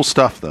in. Cool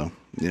stuff though.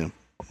 Yeah.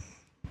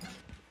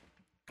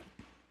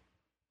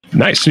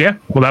 Nice. Yeah.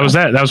 Well, that was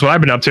that. That was what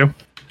I've been up to.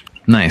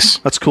 Nice.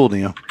 That's cool,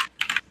 Neo.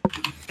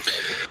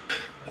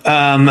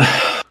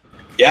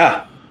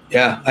 Yeah.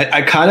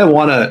 I kind of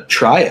want to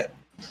try it.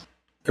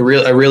 I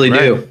really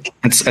do.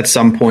 At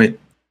some point.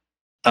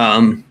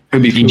 It'd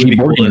be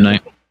board game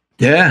night.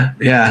 Yeah.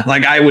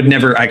 Like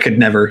I could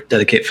never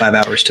dedicate 5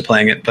 hours to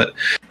playing it, but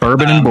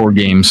bourbon and board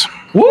games.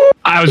 Woo!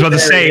 I was about to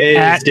say,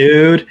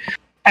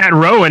 at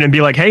Rowan and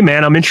be like, hey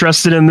man, I'm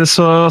interested in this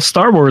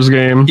Star Wars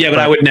game. Yeah, but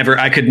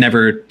I could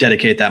never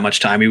dedicate that much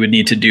time. We would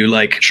need to do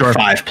like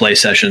 5 play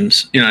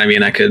sessions. You know what I mean?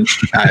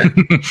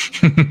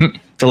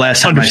 The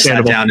last time I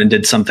sat down and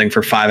did something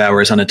for 5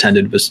 hours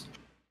unattended was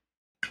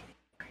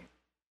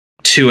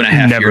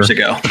 2.5 years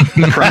ago.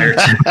 Prior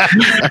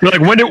to you're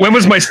like, when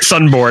was my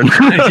son born?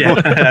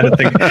 Yeah, I had to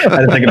think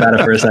about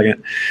it for a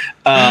second.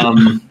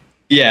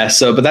 Yeah,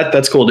 so but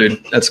that's cool,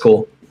 dude. That's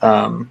cool.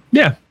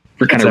 Yeah,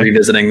 we're kind of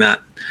revisiting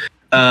that.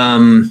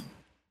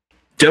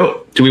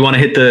 Dope. Do we want to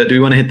hit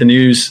the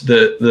news,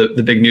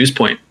 the big news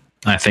point?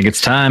 I think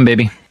it's time,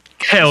 baby.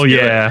 Hell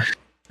yeah.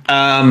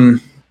 What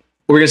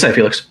were we gonna say,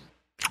 Felix?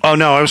 Oh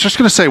no, I was just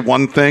gonna say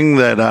one thing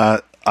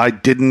that I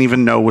didn't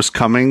even know was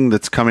coming.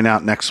 That's coming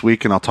out next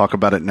week, and I'll talk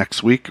about it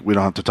next week. We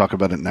don't have to talk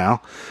about it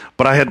now,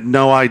 but I had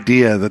no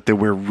idea that they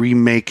were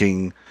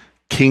remaking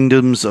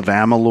Kingdoms of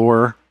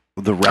Amalur: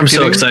 The Reckoning. I'm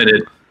so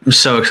excited. I'm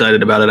so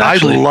excited about it.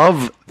 Actually, I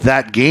love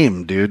that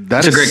game, dude.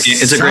 It's a great game.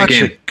 It's a great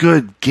game. A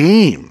good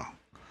game.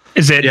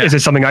 Is it? Yeah. Is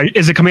it something?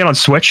 Is it coming out on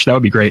Switch? That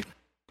would be great.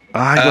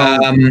 I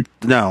don't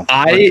know.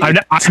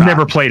 I've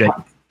never played it.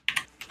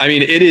 I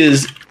mean, it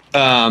is.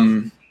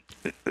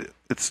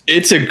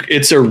 It's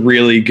a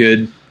really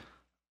good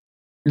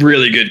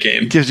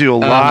game. It gives you a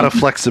lot of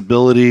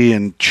flexibility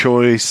and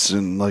choice,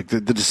 and like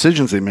the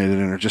decisions they made in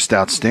it are just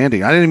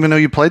outstanding. I didn't even know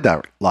you played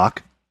that,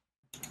 Locke.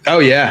 Oh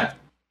yeah.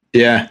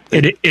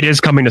 It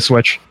is coming to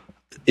Switch.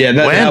 Yeah,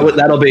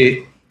 that'll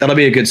be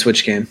a good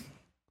Switch game.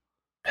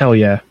 Hell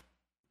yeah!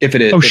 If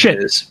it is. Oh if shit!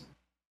 It is.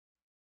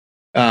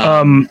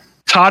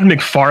 Todd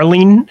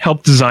McFarlane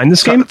helped design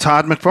this game.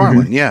 Todd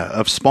McFarlane,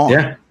 of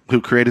Spawn, who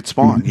created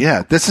Spawn.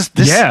 Yeah, this.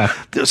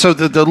 So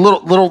the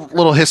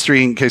little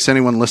history, in case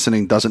anyone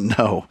listening doesn't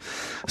know.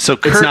 So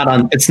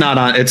it's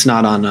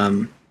not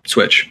on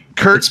Switch.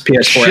 Kurt it's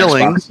PS4,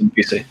 Schilling, Xbox, and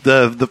PC.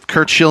 The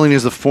Kurt Schilling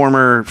is the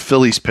former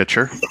Phillies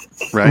pitcher,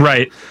 right?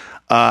 Right.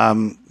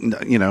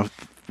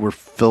 We're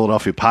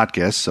Philadelphia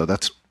podcasts, so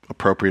that's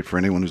appropriate for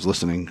anyone who's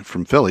listening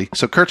from Philly.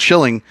 So Kurt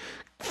Schilling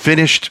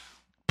finished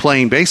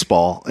playing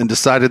baseball and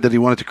decided that he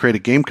wanted to create a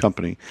game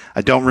company.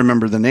 I don't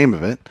remember the name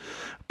of it,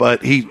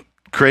 but he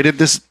created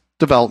this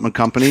development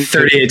company.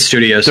 38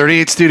 Studios.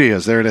 38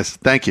 Studios. There it is.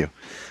 Thank you.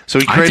 So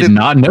he I did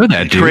not know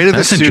that, dude. Created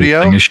the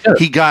studio. Interesting as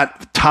shit. He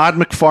got Todd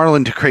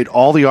McFarlane to create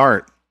all the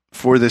art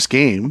for this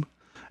game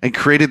and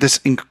created this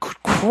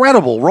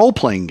incredible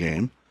role-playing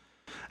game.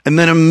 And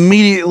then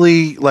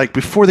immediately, like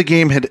before the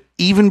game had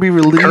even been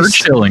released, Kurt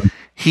Schilling.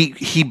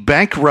 he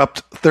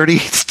bankrupt 38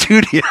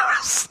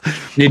 Studios.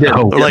 He did.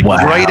 Oh, Like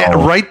wow.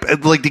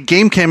 right, like the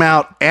game came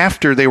out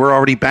after they were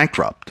already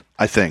bankrupt,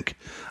 I think.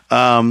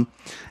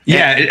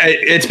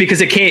 It's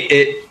because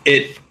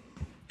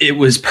it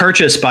was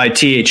purchased by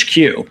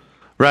THQ.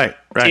 Right.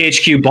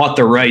 THQ bought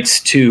the rights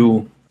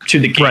to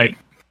the game. Right.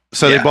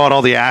 So they bought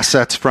all the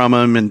assets from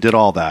him and did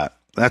all that.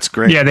 That's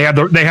great. Yeah, they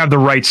have the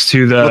rights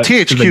to the. Well,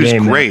 THQ to the is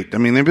game. great. I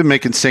mean, they've been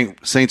making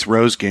Saints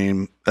Row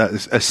games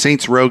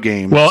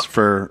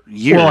for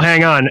years. Well,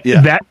 hang on.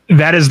 Yeah.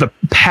 That is the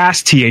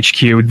past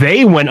THQ.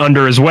 They went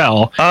under as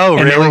well. Oh,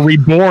 and really? they were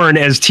reborn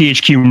as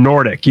THQ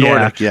Nordic.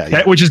 Nordic,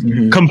 yeah. Which is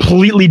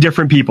completely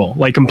different people.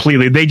 Like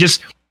completely. They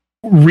just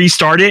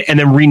restarted and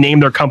then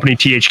renamed their company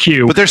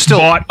THQ. But they're still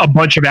bought a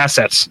bunch of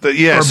assets.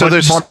 They're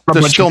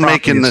still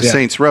making the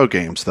Saints Row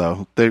games,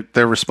 though.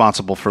 They're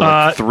responsible for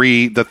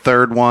the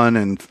third one,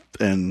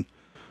 and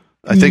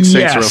I think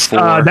Saints Row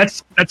 4.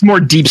 That's more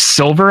Deep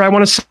Silver, I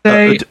want to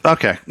say.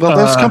 Okay. Well,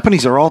 those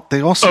companies all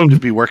seem to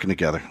be working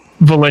together.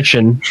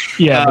 Volition.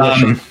 Yeah,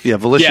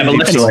 Volition. Volition,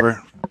 Deep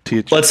Silver.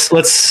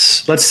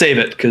 Let's save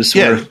it because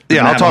I'll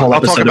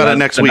talk about it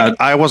next week.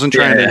 I wasn't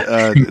trying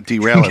to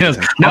derail it.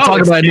 I'll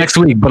talk about it next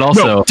week, but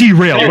also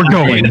derail. We're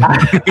going.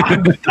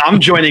 I'm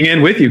joining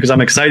in with you because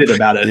I'm excited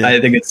about it. Yeah.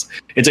 I think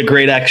it's a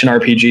great action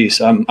RPG,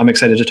 so I'm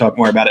excited to talk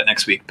more about it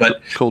next week.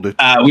 But cool, dude.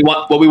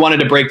 What we wanted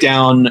to break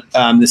down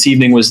this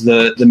evening was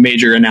the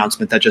major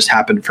announcement that just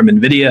happened from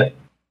NVIDIA.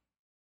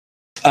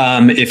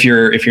 If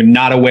you're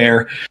not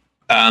aware.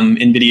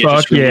 NVIDIA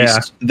just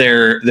released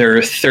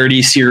their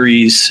 30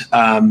 series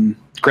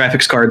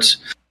graphics cards.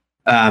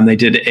 They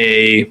did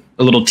a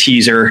little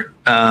teaser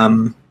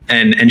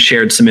and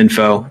shared some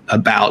info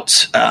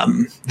about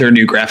their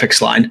new graphics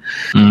line.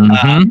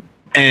 Mm-hmm.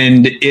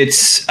 And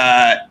it's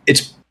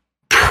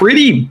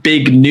pretty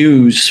big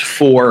news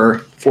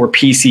for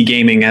PC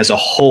gaming as a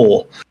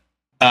whole.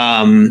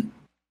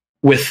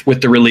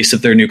 With the release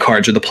of their new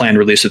cards, or the planned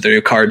release of their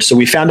new cards. So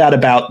we found out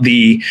about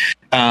the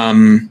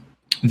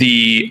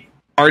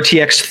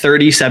RTX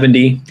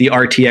 3070, the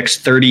RTX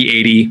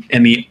 3080,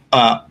 and the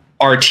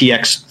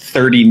RTX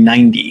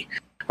 3090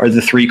 are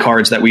the three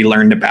cards that we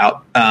learned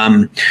about.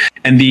 And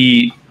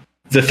the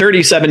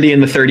 3070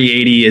 and the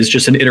 3080 is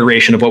just an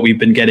iteration of what we've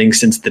been getting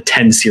since the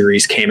 10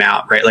 series came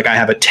out, right? Like I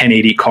have a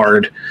 1080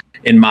 card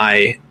in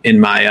my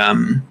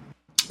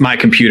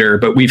computer,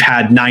 but we've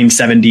had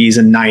 970s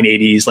and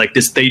 980s like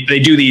this. They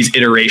do these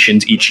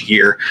iterations each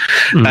year.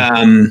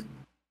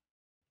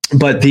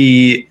 But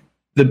the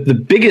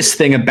biggest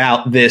thing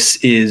about this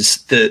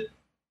is the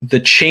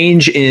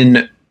change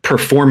in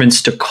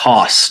performance to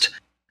cost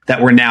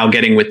that we're now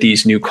getting with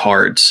these new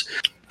cards.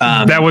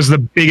 That was the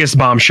biggest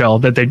bombshell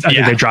that they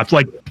dropped.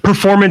 Like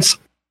performance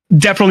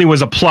definitely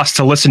was a plus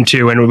to listen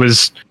to, and it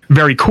was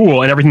very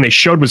cool, and everything they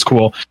showed was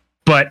cool.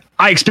 But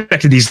I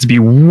expected these to be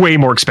way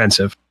more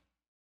expensive,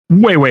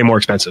 way more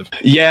expensive.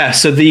 Yeah.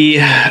 So the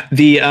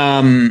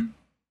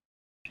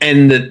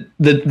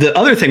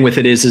other thing with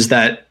it is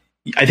that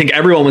I think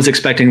everyone was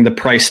expecting the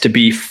price to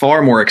be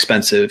far more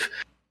expensive,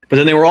 but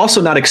then they were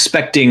also not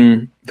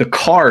expecting the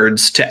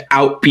cards to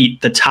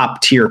outbeat the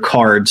top tier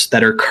cards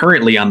that are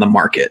currently on the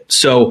market.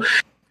 So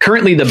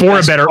currently for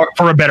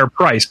a better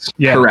price.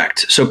 Yeah.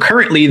 Correct. So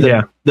currently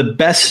the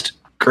best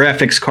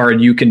graphics card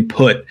you can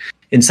put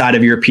inside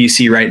of your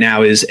PC right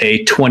now is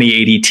a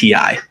 2080 Ti.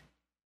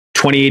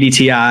 2080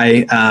 Ti,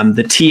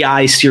 the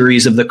Ti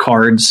series of the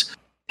cards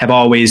have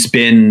always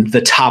been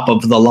the top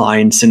of the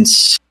line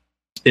since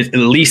at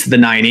least the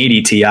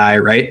 980 Ti,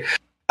 right?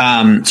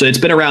 So it's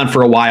been around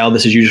for a while.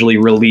 This is usually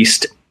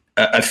released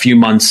a few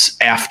months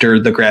after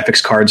the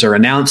graphics cards are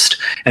announced,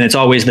 and it's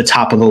always the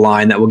top of the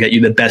line that will get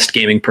you the best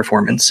gaming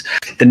performance.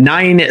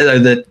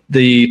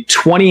 The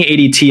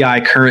 2080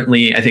 Ti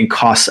currently, I think,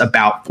 costs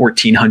about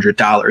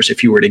 $1,400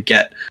 if you were to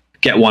get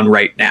one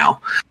right now.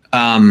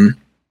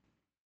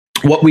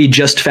 What we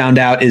just found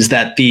out is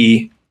that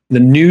the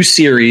new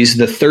series,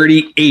 the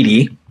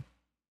 3080,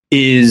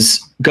 is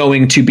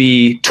going to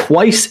be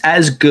twice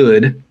as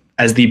good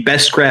as the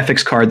best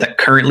graphics card that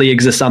currently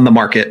exists on the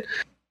market,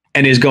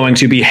 and is going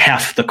to be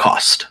half the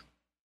cost,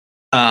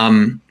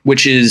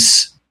 which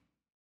is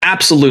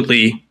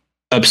absolutely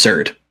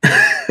absurd.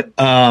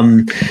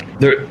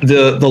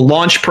 The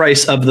launch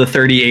price of the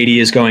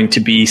 3080 is going to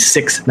be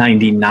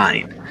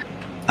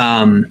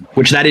 $699,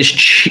 which that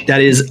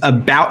is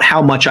about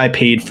how much I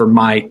paid for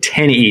my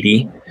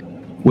 1080.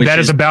 That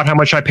is about how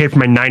much I paid for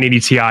my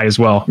 980 Ti as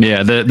well.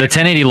 Yeah, the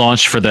 1080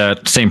 launched for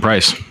that same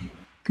price,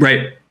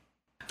 right?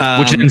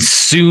 Which then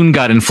soon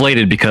got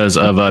inflated because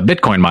of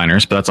Bitcoin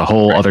miners, but that's a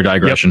whole other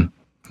digression. Yep.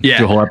 Yeah,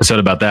 do a whole episode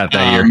about that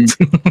year.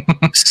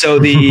 So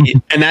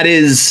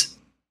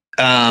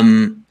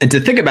and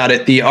to think about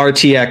it, the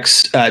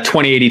RTX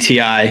 2080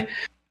 Ti,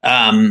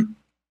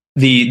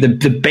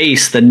 the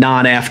base, the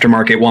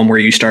non-aftermarket one where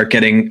you start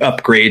getting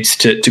upgrades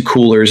to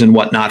coolers and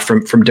whatnot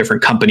from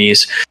different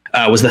companies,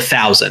 was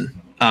 $1,000.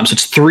 So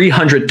it's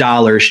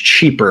 $300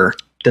 cheaper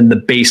than the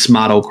base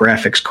model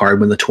graphics card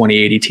when the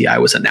 2080 Ti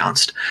was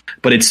announced.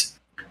 But it's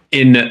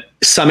in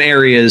some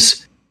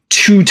areas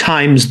 2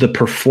 times the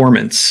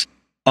performance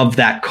of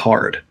that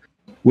card,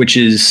 which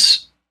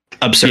is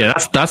absurd. Yeah,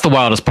 that's the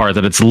wildest part,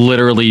 that it's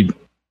literally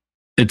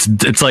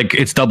it's like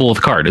it's double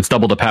the card. It's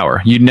double the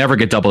power. You'd never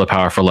get double the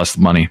power for less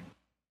money.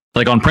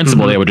 Like on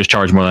principle, they would just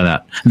charge more than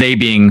that. They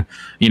being,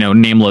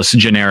 nameless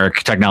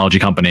generic technology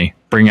company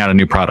bringing out a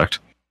new product.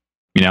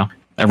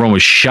 Everyone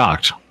was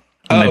shocked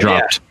when they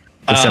dropped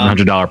the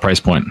 $700 price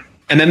point.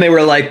 And then they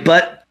were like,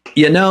 but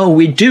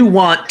we do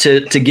want to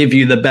give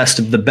you the best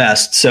of the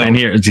best. So and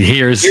here's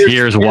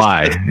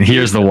why.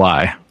 Here's the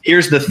why.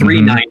 Here's the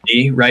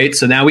 390, right?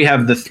 So now we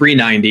have the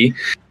 390,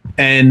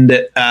 and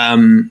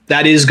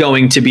that is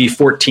going to be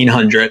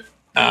 $1,400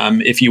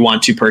 if you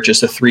want to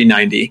purchase a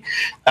 390.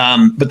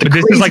 But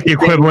this is like the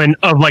equivalent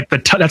of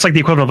that's like the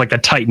equivalent of like the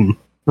Titan,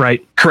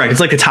 right? Correct.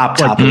 It's like the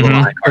top of the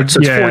line. So it's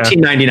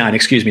 $1,499.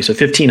 Excuse me. So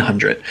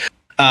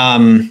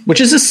 $1,500, which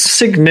is a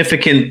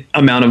significant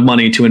amount of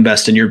money to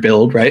invest in your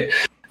build, right?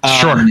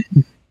 Sure.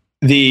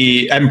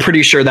 I'm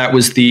pretty sure that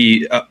was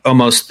the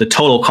almost the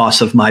total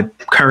cost of my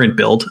current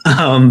build.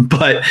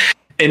 But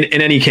in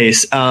any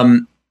case,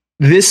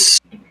 this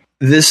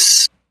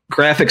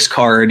graphics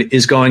card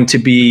is going to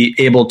be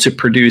able to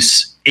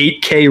produce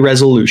 8K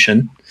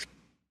resolution.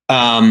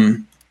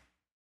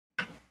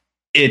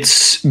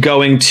 It's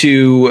going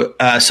to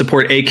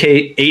support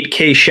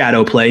 8K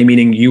shadow play,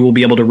 meaning you will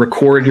be able to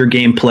record your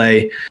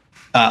gameplay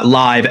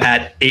live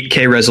at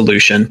 8K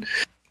resolution.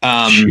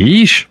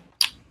 Sheesh.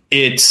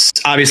 It's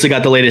obviously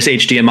got the latest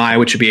HDMI,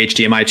 which would be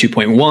HDMI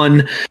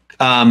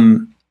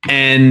 2.1.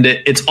 And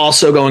it's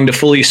also going to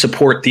fully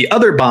support the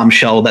other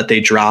bombshell that they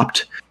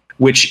dropped,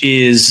 which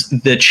is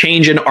the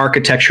change in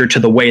architecture to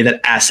the way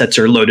that assets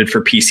are loaded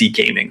for PC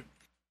gaming.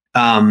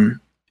 And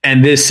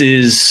this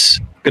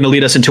is going to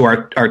lead us into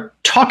our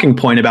talking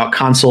point about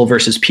console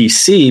versus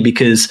PC,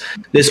 because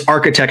this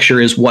architecture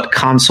is what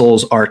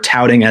consoles are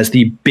touting as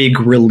the big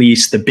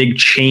release, the big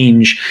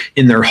change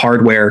in their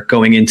hardware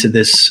going into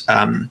this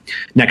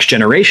next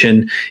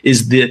generation,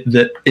 is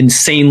the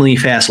insanely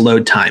fast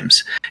load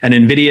times. And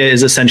NVIDIA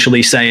is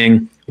essentially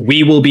saying,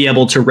 we will be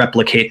able to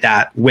replicate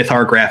that with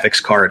our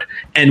graphics card,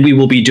 and we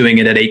will be doing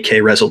it at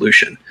 8K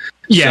resolution.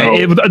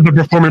 Yeah, the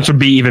performance would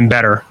be even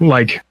better.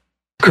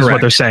 Correct. Is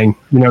what they're saying.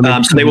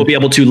 So they will be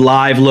able to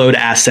live load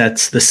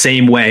assets the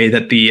same way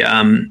that the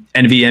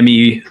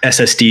NVMe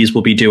SSDs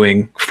will be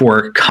doing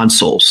for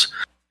consoles.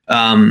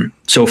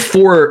 So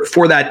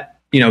for that,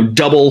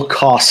 double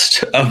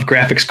cost of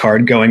graphics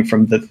card going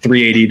from the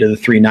 380 to the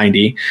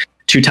 390,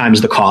 2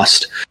 times the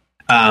cost,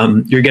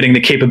 you're getting the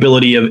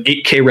capability of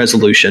 8K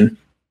resolution.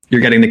 You're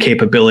getting the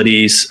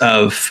capabilities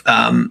of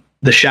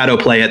the shadow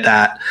play at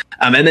that,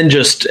 and then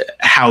just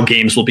how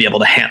games will be able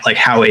to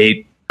how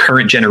a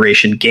current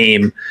generation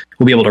game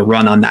will be able to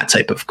run on that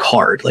type of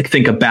card.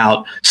 Think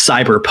about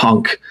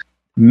Cyberpunk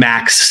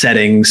max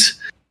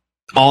settings,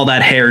 all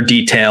that hair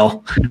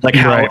detail.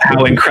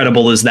 How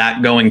incredible is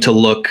that going to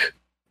look?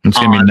 It's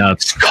going to be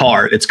nuts.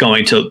 Card. It's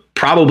going to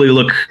probably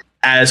look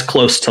as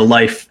close to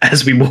life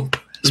as we will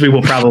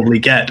probably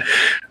get.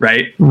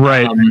 Right.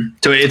 Right.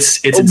 So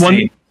it's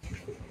insane.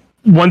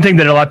 One thing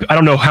that I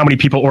don't know how many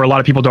people or a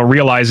lot of people don't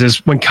realize is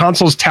when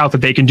consoles tout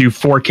that they can do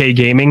 4K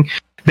gaming,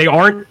 they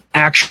aren't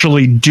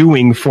actually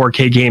doing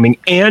 4K gaming.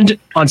 And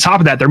on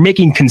top of that, they're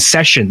making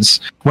concessions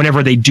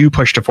whenever they do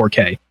push to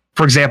 4K.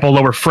 For example,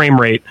 lower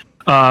frame rate.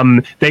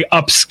 They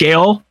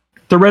upscale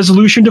the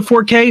resolution to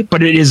 4K,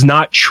 but it is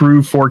not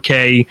true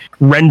 4K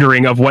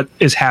rendering of what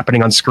is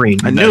happening on screen.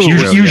 I knew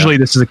usually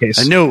this is the case.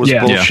 I knew it was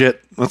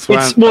bullshit. That's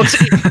why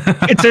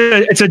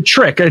it's a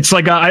trick. It's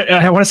like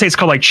I want to say it's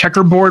called like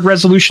checkerboard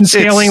resolution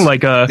scaling. We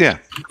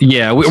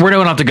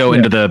don't have to go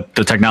into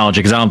the technology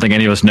because I don't think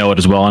any of us know it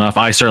as well enough.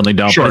 I certainly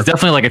don't. Sure. But it's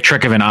definitely like a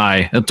trick of an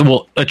eye.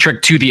 A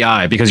trick to the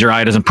eye because your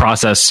eye doesn't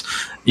process,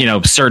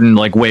 certain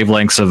like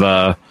wavelengths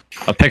of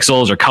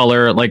pixels or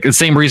color. Like the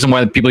same reason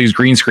why people use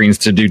green screens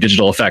to do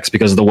digital effects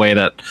because of the way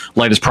that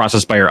light is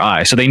processed by your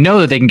eye. So they know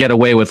that they can get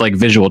away with like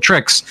visual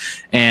tricks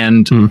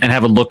and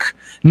have it look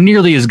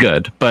nearly as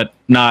good, but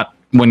not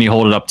when you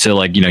hold it up to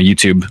like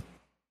YouTube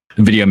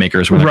video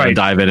makers where they're going to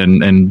dive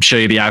in and show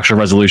you the actual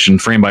resolution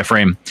frame by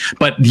frame.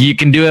 But you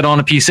can do it on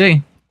a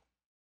PC.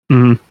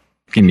 You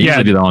can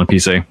easily do that on a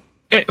PC.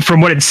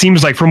 From what it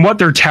seems like, from what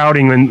they're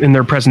touting in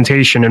their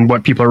presentation and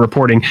what people are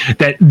reporting,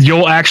 that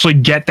you'll actually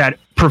get that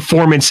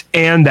performance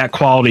and that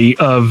quality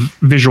of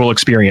visual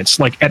experience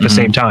like at the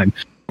same time.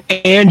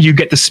 And you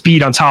get the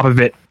speed on top of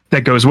it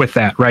that goes with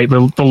that, right?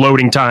 The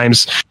loading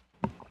times,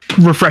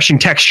 refreshing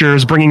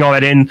textures, bringing all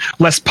that in,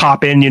 less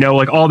pop in,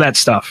 like all that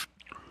stuff.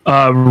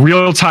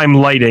 Real-time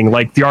lighting,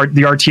 like the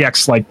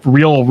RTX, like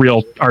real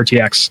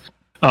RTX,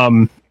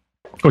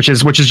 which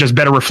is just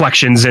better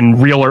reflections and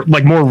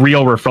more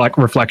real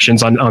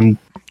reflections on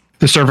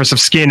the surface of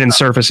skin and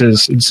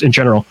surfaces in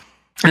general.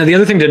 Now, the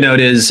other thing to note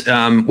is,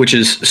 which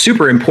is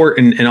super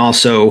important and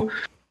also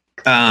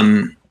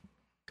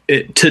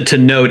to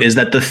note, is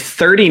that the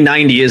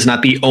 3090 is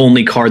not the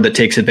only card that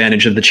takes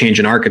advantage of the change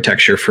in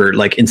architecture for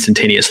like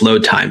instantaneous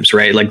load times,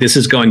 right? Like this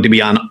is going to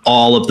be on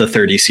all of the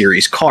 30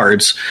 series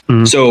cards.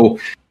 So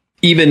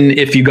even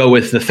if you go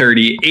with the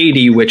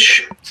 3080,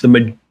 which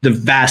the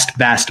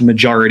vast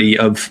majority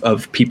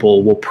of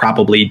people will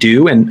probably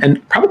do,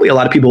 and probably a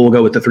lot of people will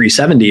go with the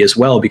 370 as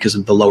well because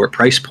of the lower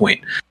price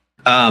point,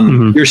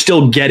 you're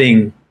still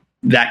getting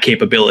that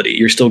capability.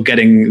 You're still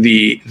getting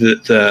the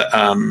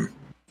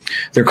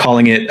they're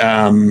calling it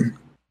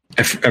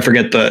I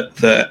forget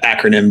the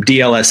acronym,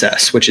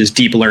 DLSS, which is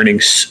deep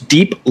learning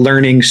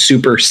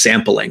super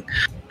sampling,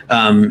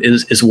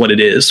 is what it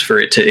is for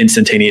it to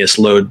instantaneous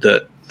load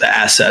the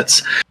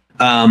assets.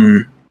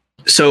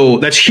 So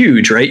that's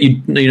huge,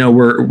 right?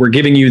 We're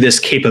giving you this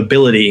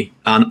capability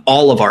on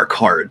all of our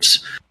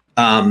cards.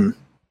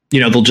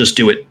 They'll just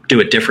do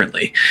it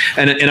differently.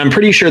 And I'm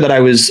pretty sure that I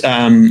was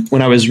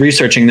when I was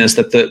researching this,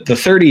 that the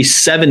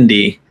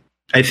 3070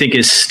 I think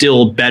is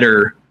still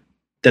better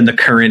than the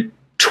current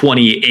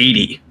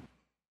 2080.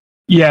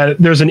 Yeah,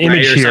 there's an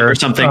image here or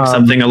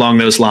something along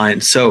those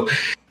lines. So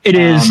it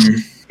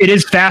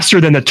is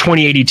faster than the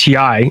 2080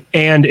 Ti,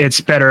 and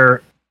it's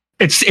better.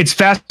 It's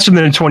faster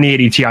than the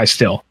 2080 Ti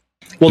still.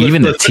 Well,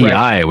 even the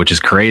Ti, which is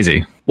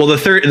crazy. Well, the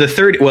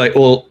 30.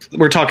 Well,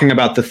 we're talking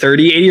about the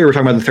 3080, or we're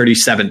talking about the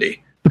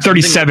 3070. The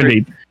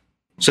 3070.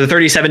 So the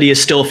 3070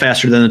 is still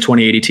faster than the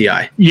 2080 Ti.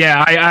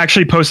 Yeah, I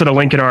actually posted a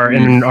link in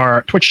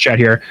our Twitch chat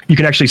here. You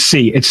can actually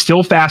see it's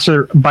still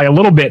faster by a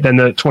little bit than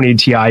the 2080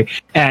 Ti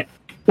at,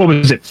 what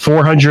was it,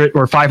 $400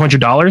 or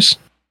 $500,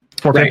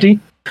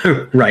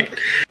 $450, right?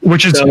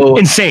 Which is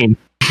insane.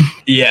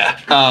 Yeah,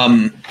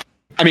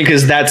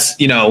 because that's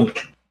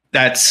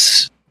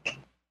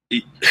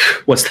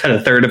what's that,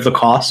 a third of the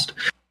cost?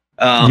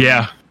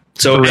 Yeah.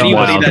 So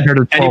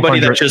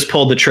anybody that just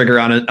pulled the trigger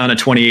on a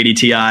 2080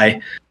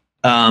 Ti.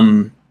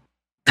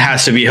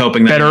 Has to be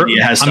hoping that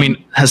it has some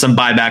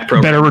buyback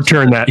program. Better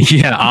return that.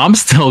 Yeah, I'm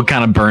still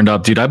kind of burned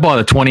up, dude. I bought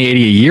a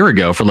 2080 a year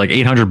ago for like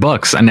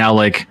 $800, and now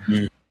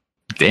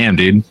damn,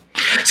 dude.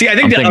 See, I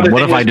think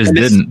what if I just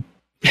didn't?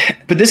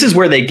 But this is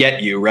where they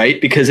get you,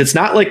 right? Because it's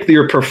not like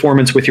your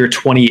performance with your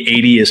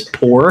 2080 is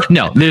poor.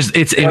 No,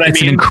 it's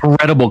an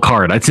incredible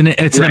card. It's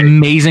an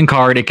amazing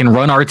card. It can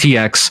run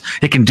RTX.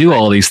 It can do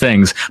all these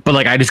things. But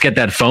I just get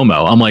that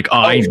FOMO. I'm like,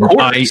 I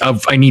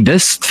need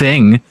this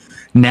thing.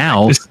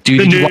 Now,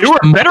 dude, did you watch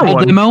the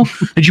Marble demo?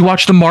 Did you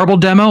watch the Marble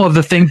demo of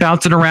the thing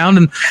bouncing around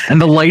and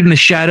the light and the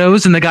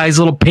shadows and the guy's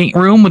little paint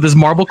room with his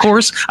marble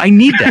course? I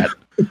need that.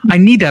 I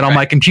need that on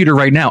my computer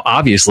right now.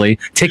 Obviously,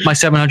 take my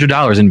 $700,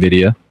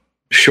 NVIDIA.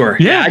 Sure.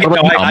 Yeah,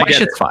 my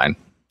shit's fine.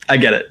 I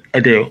get it. I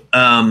do.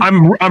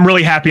 I'm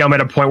really happy. I'm at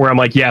a point where I'm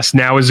like, yes,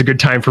 now is a good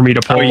time for me to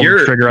pull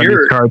the trigger on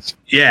these cards.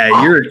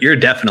 Yeah, you're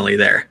definitely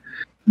there.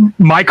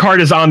 My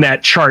card is on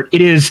that chart.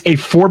 It is a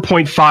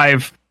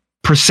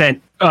 4.5%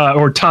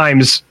 or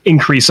times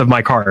increase of my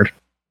card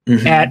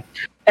at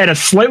a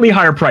slightly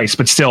higher price,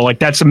 but still,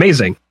 that's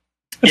amazing.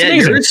 That's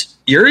amazing.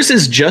 Yours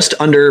is just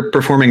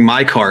underperforming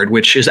my card,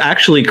 which is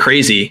actually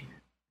crazy.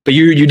 But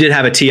you did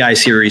have a TI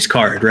series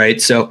card, right?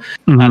 So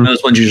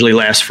those ones usually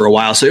last for a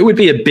while. So it would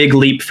be a big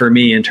leap for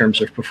me in terms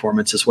of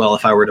performance as well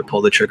if I were to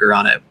pull the trigger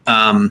on it.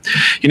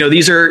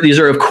 These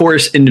are of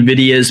course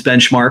NVIDIA's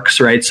benchmarks,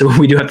 right? So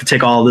we do have to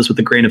take all of this with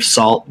a grain of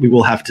salt. We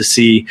will have to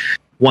see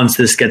once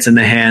this gets in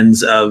the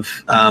hands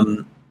of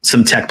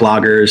some tech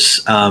bloggers,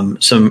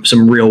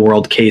 some real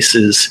world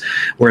cases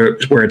where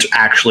it's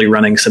actually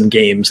running some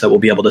games that we'll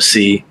be able to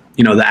see,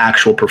 the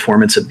actual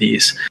performance of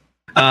these.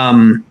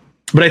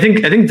 But I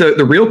think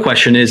the real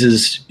question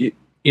is,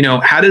 you know,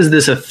 how does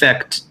this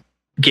affect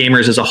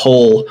gamers as a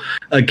whole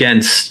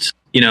against,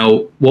 you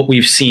know, what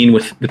we've seen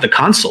with the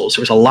consoles?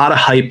 There was a lot of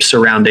hype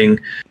surrounding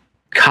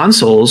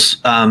consoles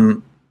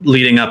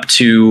leading up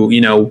to,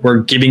 you know, we're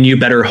giving you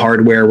better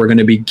hardware. We're going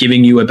to be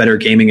giving you a better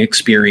gaming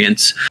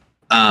experience.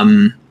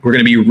 We're going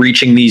to be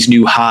reaching these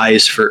new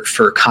highs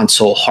for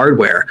console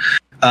hardware.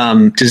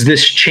 Does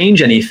this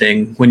change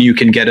anything when you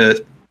can get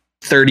a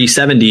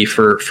 3070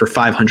 for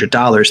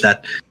 $500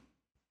 that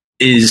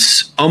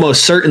is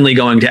almost certainly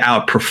going to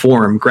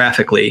outperform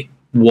graphically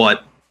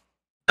what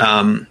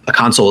a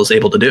console is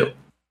able to do?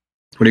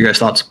 What are your guys'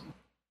 thoughts?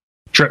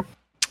 Sure.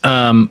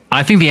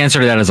 I think the answer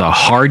to that is a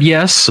hard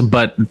yes,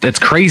 but that's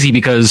crazy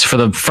because for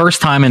the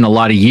first time in a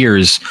lot of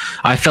years,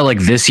 I felt like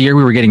this year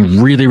we were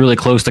getting really, really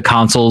close to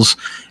consoles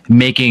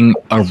making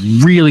a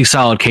really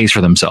solid case for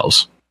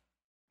themselves.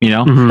 You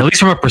know, at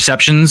least from a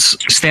perceptions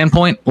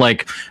standpoint,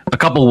 like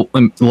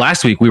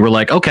last week, we were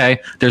like, okay,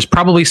 there's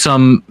probably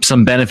some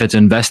benefits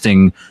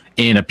investing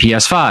in a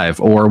PS5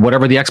 or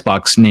whatever the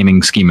Xbox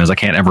naming scheme is. I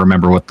can't ever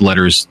remember what the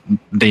letters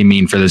they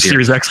mean for this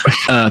Series year. X.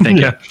 Thank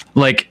you.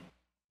 Like,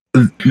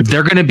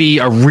 they're going to be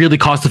a really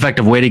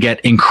cost-effective way to get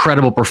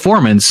incredible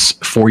performance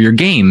for your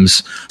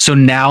games. So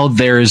now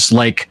there's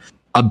like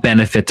a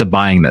benefit to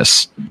buying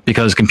this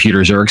because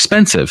computers are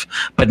expensive.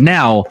 But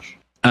now,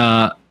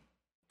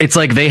 it's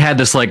like they had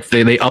this, like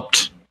they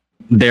upped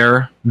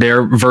their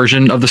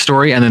version of the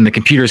story, and then the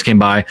computers came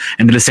by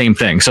and did the same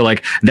thing. So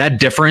like that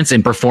difference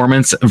in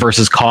performance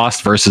versus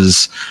cost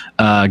versus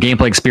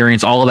gameplay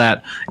experience, all of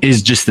that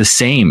is just the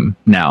same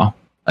now.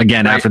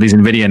 Again, right. After these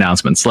NVIDIA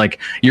announcements, like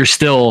you're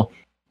still,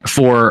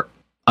 for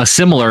a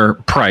similar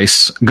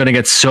price, going to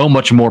get so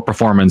much more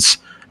performance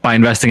by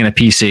investing in a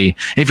PC.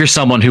 If you're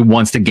someone who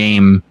wants to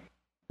game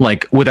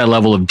like with that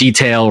level of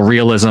detail,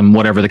 realism,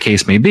 whatever the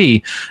case may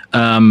be.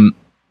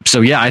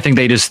 So yeah, I think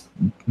they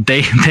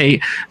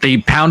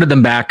pounded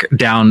them back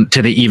down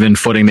to the even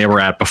footing they were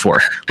at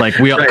before. Like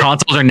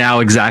consoles are now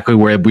exactly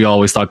where we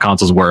always thought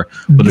consoles were.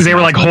 They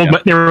were like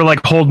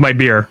hold my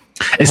beer.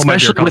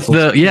 Especially with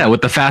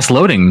the fast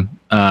loading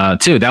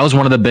too. That was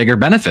one of the bigger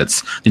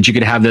benefits, that you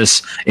could have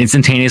this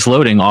instantaneous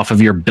loading off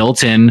of your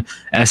built-in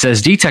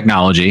SSD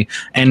technology,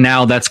 and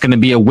now that's going to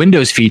be a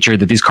Windows feature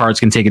that these cards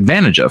can take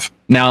advantage of.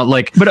 Now,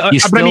 like, but I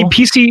mean,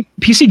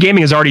 PC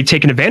gaming has already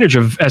taken advantage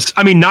of.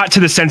 I mean, not to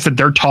the sense that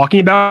they're talking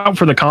about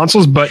for the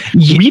consoles, but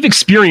we've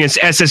experienced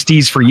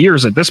SSDs for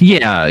years at this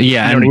point.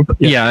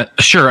 Yeah,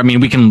 sure. I mean,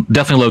 we can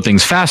definitely load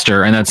things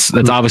faster, and that's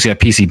obviously a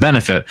PC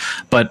benefit.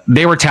 But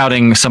they were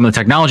touting some of the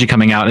technology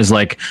coming out as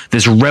like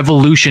this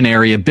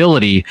revolutionary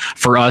ability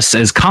for us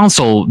as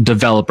console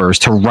developers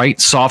to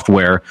write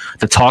software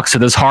that talks to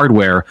this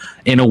hardware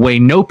in a way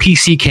no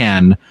PC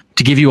can,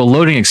 to give you a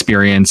loading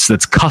experience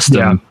that's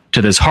custom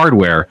to this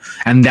hardware.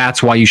 And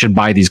that's why you should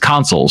buy these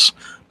consoles.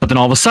 But then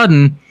all of a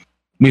sudden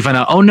we find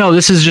out, oh no,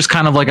 this is just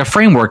kind of like a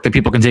framework that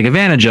people can take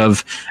advantage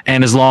of.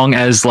 And as long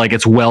as like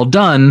it's well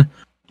done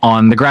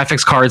on the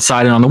graphics card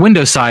side and on the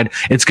Windows side,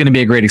 it's going to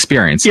be a great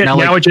experience. Yeah,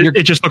 now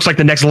it just looks like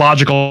the next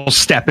logical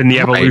step in the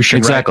evolution.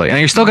 Exactly. Right? And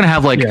you're still going to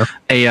have like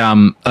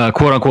a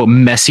quote unquote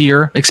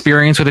messier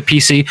experience with a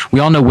PC. We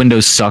all know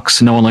Windows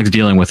sucks. No one likes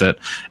dealing with it.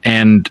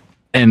 And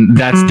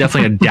that's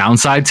definitely a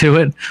downside to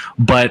it.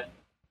 But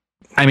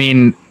I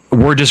mean,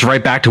 we're just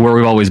right back to where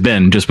we've always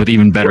been, just with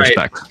even better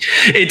specs.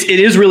 It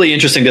is really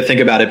interesting to think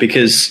about it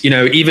because, you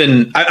know,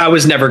 even I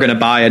was never going to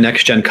buy a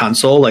next gen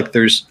console. Like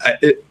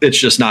it's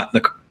just not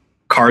in the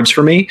cards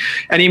for me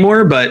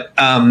anymore. But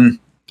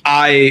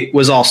I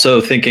was also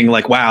thinking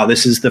like, wow,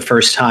 this is the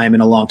first time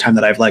in a long time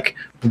that I've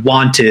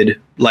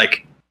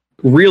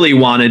really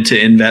wanted to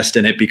invest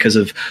in it because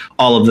of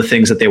all of the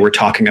things that they were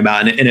talking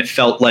about. And it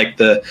felt like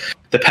the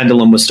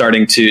pendulum was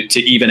starting to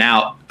even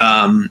out.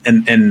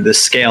 And the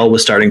scale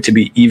was starting to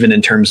be even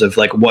in terms of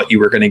like what you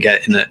were going to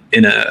get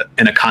in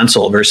a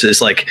console versus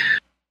like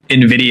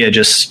NVIDIA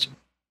just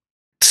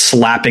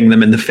slapping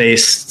them in the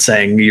face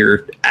saying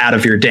you're out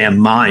of your damn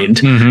mind.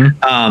 And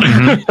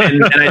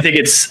I think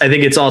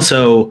it's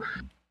also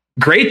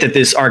great that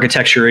this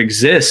architecture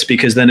exists,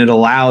 because then it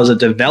allows a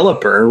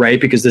developer, right?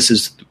 Because this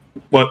is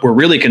what we're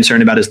really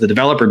concerned about, is the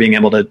developer being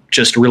able to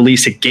just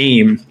release a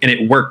game and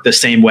it work the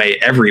same way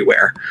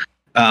everywhere.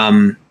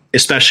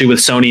 Especially with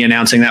Sony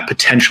announcing that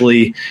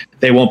potentially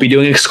they won't be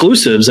doing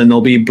exclusives and we'll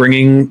be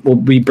bringing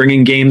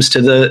games to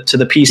the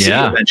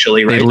PC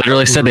eventually. Right? They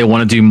literally said they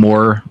want to do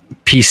more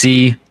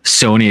PC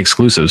Sony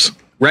exclusives.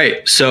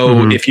 Right.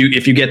 So if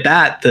you get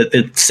that,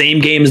 the same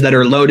games that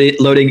are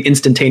loading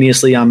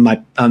instantaneously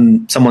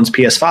on someone's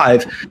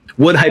PS5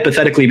 would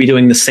hypothetically be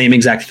doing the same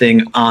exact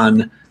thing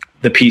on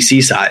the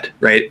PC side,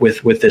 right?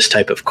 With this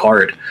type of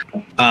card.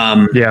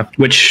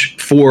 Which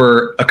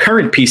for a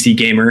current PC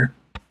gamer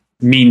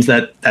means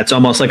that's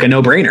almost like a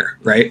no-brainer,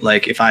 right?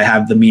 Like if I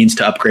have the means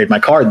to upgrade my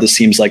card, this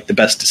seems like the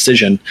best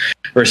decision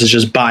versus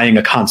just buying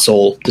a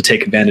console to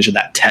take advantage of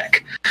that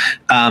tech.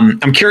 I'm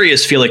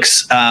curious,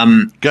 Felix,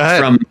 Go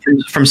ahead.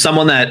 from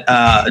someone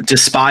that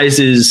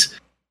despises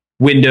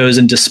Windows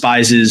and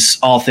despises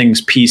all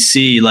things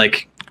PC,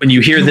 like when you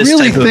hear this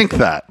really type think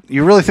that?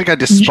 You really think I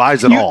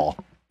despise it all?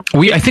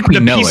 I think we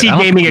the know PC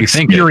it. gaming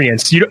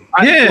experience. We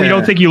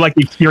don't think you like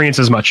the experience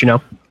as much, you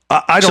know?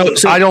 I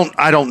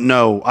don't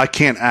know. I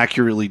can't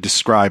accurately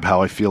describe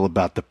how I feel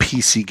about the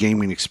PC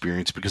gaming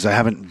experience because I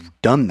haven't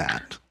done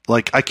that.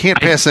 Like, I can't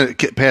pass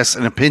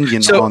an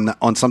opinion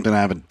on something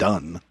I haven't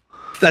done.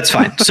 That's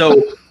fine.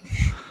 So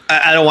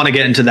I don't want to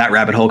get into that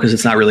rabbit hole because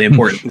it's not really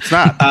important. It's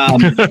not.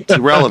 It's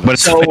irrelevant. But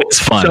it's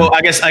fun. So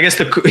I guess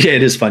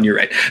it is fun. You're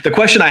right. The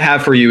question I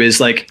have for you is,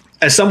 like,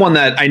 as someone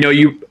that I know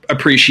you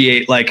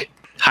appreciate, like,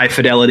 high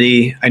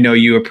fidelity, I know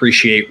you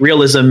appreciate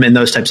realism and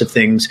those types of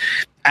things.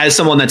 As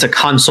someone that's a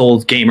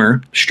console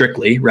gamer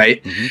strictly,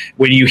 right? Mm-hmm.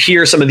 When you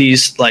hear some of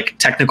these like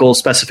technical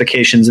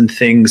specifications and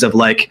things of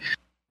like,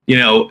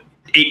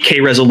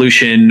 8K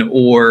resolution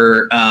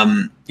or,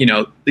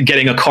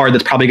 getting a card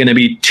that's probably going to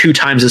be 2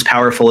 times as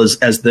powerful as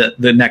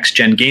the next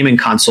gen gaming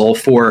console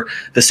for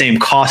the same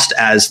cost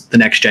as the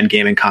next gen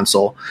gaming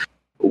console.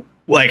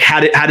 Like,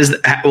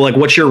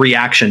 what's your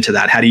reaction to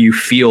that? How do you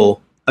feel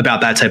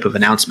about that type of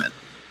announcement?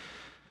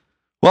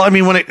 Well, I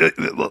mean, when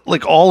it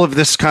like all of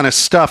this kind of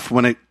stuff,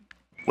 when it,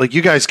 like,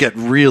 you guys get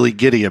really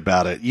giddy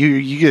about it.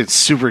 You get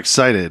super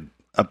excited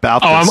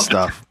about this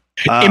stuff.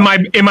 In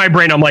my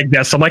brain, I'm like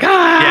this. I'm like,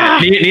 Yeah,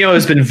 Neo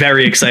has been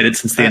very excited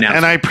since the announcement.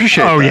 And I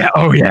appreciate that.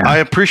 Oh, yeah. I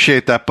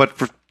appreciate that.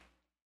 But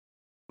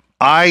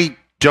I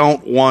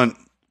don't want...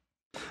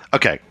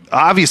 Okay,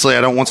 obviously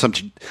I don't want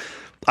something...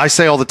 I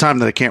say all the time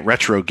that I can't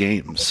retro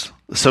games.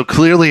 So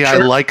clearly I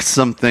like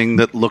something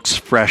that looks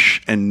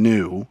fresh and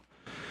new.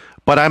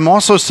 But I'm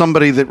also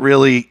somebody that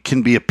really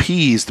can be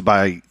appeased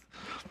by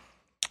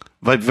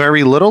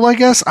very little, I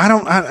guess.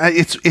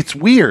 It's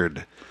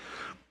weird.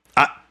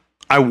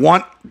 I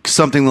want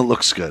something that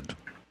looks good,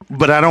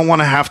 but I don't want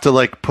to have to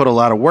like put a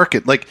lot of work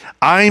in. Like,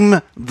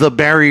 I'm the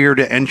barrier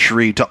to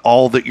entry to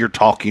all that you're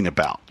talking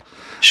about.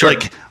 Sure.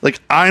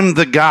 Like I'm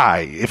the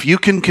guy. If you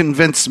can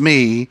convince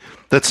me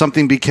that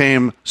something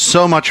became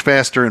so much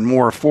faster and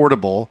more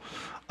affordable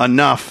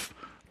enough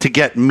to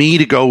get me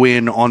to go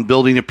in on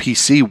building a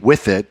PC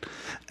with it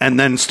and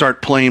then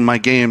start playing my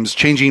games,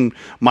 changing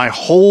my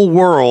whole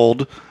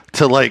world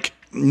to like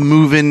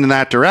move in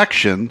that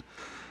direction,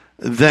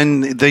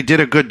 then they did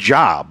a good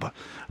job.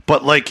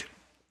 But like,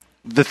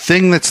 the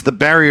thing that's the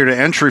barrier to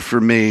entry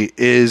for me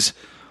is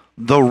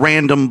the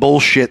random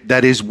bullshit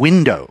that is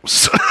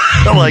Windows.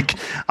 Like,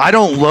 I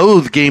don't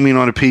loathe gaming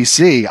on a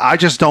PC. I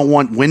just don't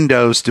want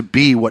Windows to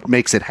be what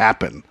makes it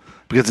happen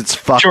because it's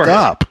fucked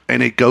up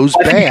and it goes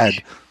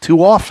bad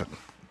too often.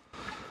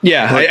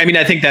 Yeah, I mean,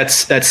 I think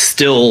that's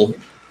still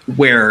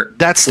where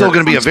that's still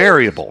going to be a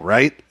variable,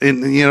 right?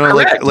 And new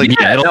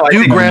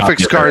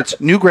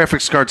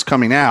graphics cards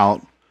coming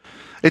out.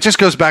 It just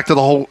goes back to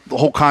the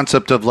whole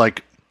concept of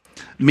like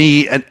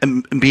me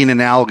and being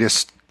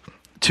analogous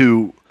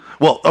to,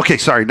 well, okay,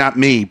 sorry, not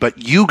me, but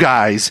you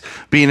guys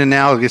being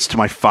analogous to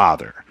my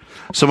father.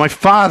 So my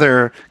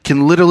father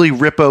can literally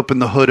rip open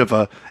the hood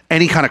of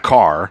any kind of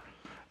car,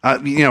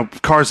 cars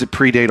that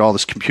predate all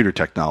this computer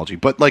technology,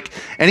 but like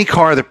any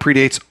car that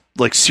predates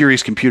like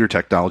serious computer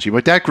technology.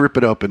 My dad could rip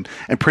it open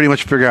and pretty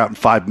much figure out in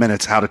 5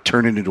 minutes how to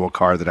turn it into a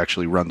car that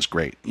actually runs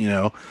great,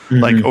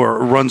 like, or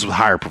runs with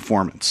higher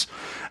performance.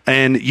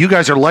 And you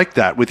guys are like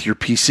that with your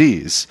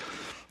PCs.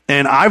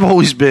 And I've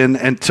always been,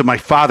 and to my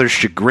father's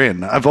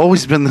chagrin, I've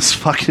always been this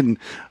fucking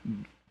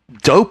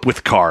dope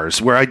with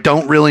cars where I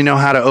don't really know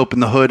how to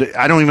open the hood.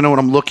 I don't even know what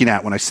I'm looking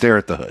at when I stare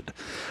at the hood.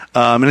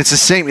 And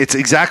it's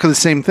exactly the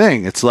same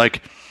thing. It's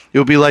like, it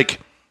would be like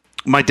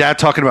my dad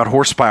talking about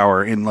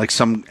horsepower in like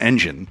some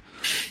engine.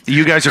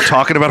 You guys are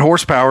talking about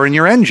horsepower in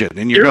your engine,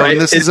 and you're going, right.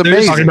 This is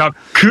amazing. Talking about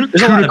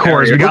CUDA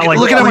cores. We got like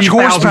look at how much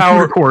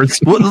horsepower.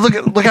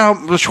 Look how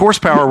much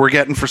horsepower we're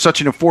getting for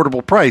such an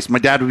affordable price. My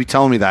dad would be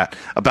telling me that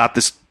about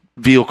this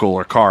vehicle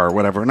or car or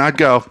whatever, and I'd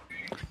go,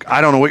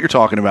 I don't know what you're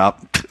talking about.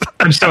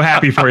 I'm so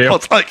happy for you.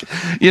 It's like,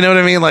 you know what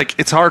I mean? Like,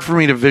 it's hard for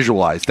me to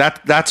visualize.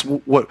 That's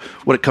what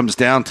it comes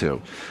down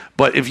to.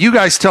 But if you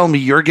guys tell me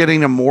you're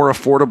getting a more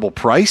affordable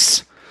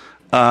price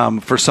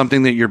for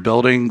something that you're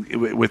building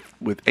with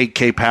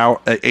 8K power,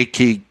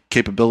 8K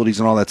capabilities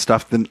and all that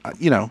stuff, then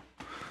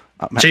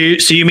So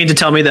you mean to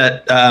tell me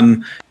that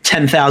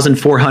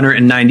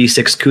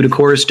 10,496 CUDA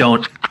cores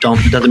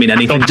doesn't mean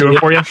anything? Don't do it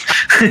for you.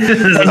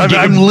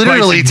 I'm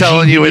literally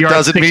telling you it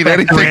doesn't mean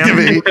anything to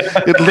me.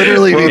 It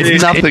literally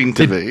means nothing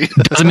to me. It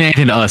doesn't mean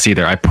anything to us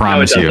either. I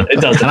promise you.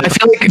 It doesn't. And I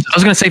feel like I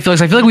was going to say,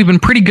 Felix, I feel like we've been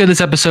pretty good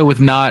this episode with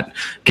not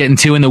getting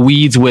too in the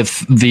weeds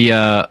with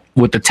the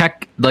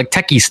tech, like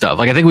techie stuff.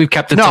 Like, I think we've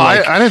kept it. No, to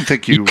like, I didn't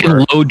think you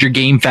can load your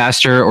game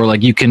faster, or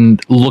like you can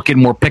look at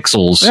more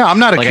pixels. Yeah, I'm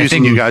not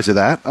accusing you guys of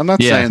that. I'm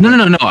not saying. No.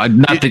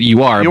 Not that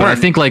you are, but I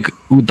think like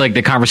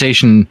the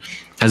conversation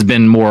has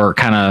been more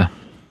kind of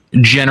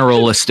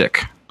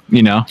generalistic.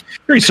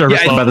 Very service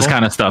level about this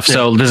kind of stuff. Yeah.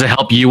 So does it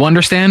help you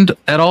understand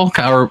at all,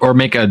 or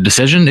make a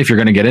decision if you're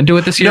going to get into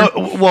it this year?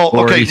 No, well,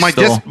 okay.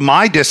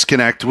 My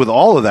disconnect with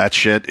all of that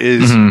shit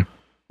is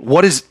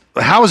what is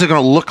how is it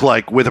going to look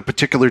like with a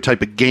particular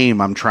type of game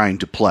I'm trying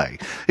to play?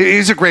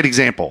 Here's a great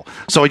example.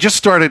 So I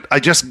just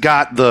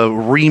got the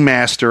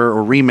remaster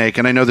or remake,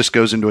 and I know this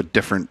goes into a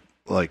different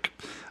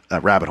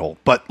rabbit hole,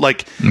 but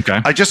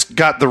okay. I just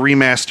got the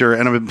remaster,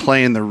 and I've been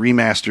playing the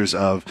remasters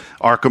of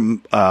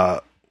Arkham,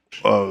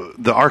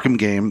 the Arkham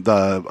game,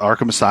 the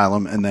Arkham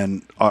Asylum, and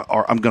then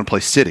I'm going to play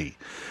City,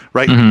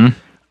 right? Mm-hmm.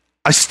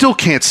 I still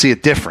can't see a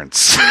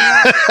difference.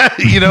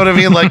 You know what I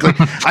mean? Like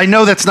I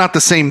know that's not the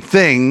same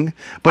thing,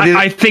 but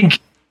I think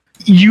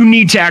you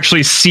need to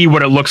actually see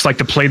what it looks like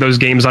to play those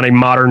games on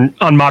modern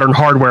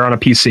hardware on a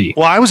PC.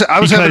 Well, I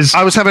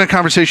was having a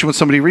conversation with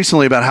somebody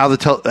recently about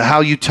how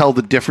you tell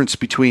the difference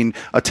between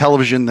a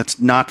television that's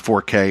not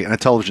 4K and a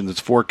television that's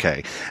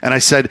 4K. And I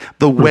said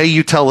the way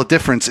you tell a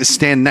difference is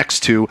stand next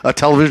to a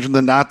television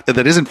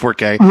that isn't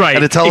 4K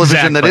and a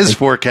television that is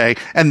 4K,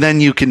 and then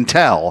you can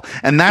tell.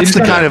 And that's the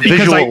kind of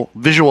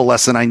visual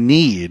lesson I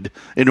need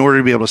in order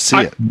to be able to see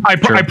it.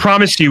 I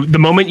promise you, the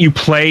moment you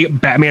play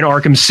Batman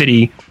Arkham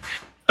City,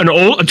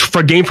 for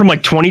a game from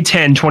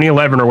 2010,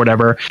 2011 or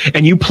whatever,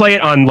 and you play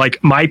it on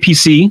my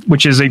PC,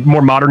 which is a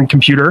more modern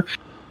computer,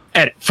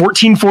 at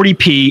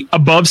 1440p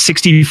above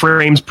 60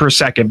 frames per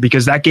second,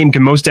 because that game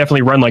can most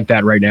definitely run like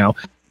that right now,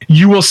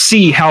 you will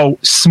see how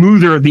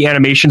smoother the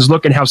animations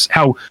look and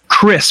how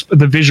crisp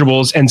the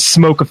visuals and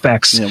smoke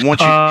effects. Yeah,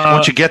 once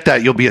you get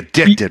that, you'll be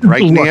addicted,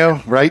 right,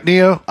 Neo? Right,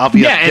 Neo? I'll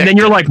be addicted. And then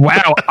you're like,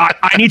 wow,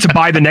 I need to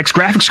buy the next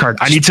graphics card.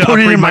 I need to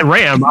upgrade my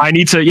RAM. I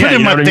need to put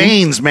in my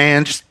veins,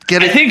 man. Just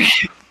get it.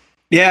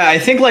 I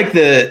think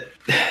the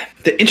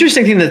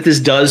interesting thing that this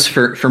does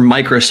for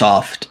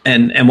Microsoft,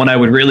 and what I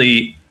would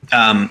really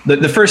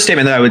the first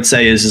statement that I would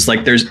say is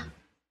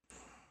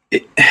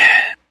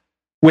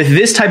with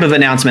this type of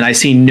announcement, I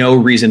see no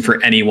reason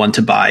for anyone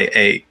to buy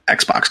a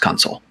Xbox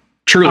console.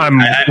 Truly,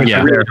 I really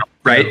don't,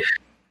 right?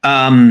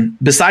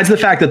 Besides the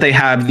fact that they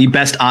have the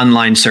best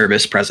online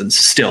service presence,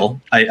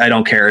 still, I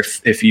don't care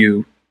if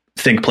you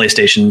think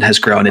PlayStation has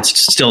grown.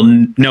 It's still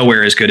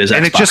nowhere as good as Xbox.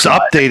 And it just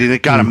updated.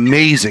 It got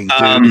amazing,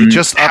 dude. It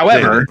just updated.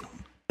 However,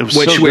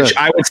 which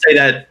I would say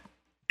that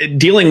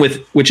dealing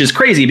with, which is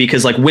crazy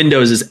because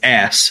Windows is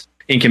ass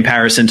in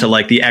comparison to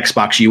the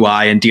Xbox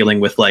UI and dealing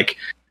with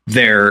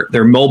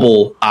their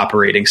mobile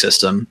operating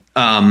system.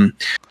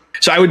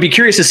 So I would be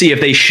curious to see if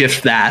they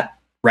shift that.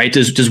 Right?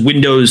 Does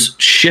Windows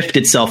shift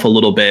itself a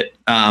little bit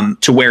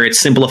to where it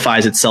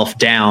simplifies itself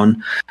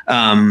down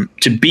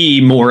to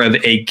be more of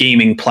a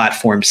gaming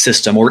platform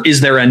system, or is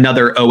there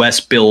another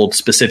OS build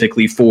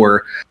specifically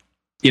for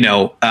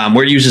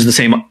where it uses the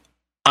same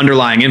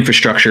underlying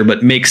infrastructure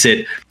but makes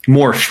it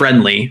more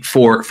friendly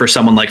for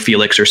someone like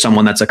Felix or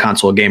someone that's a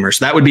console gamer?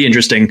 So that would be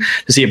interesting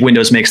to see if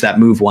Windows makes that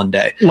move one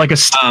day, like a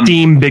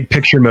Steam big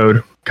picture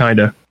mode, kind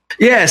of.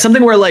 Yeah,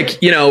 something where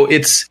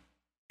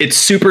it's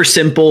super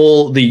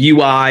simple. The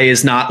UI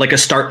is not like a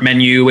start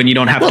menu, and you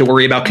don't have to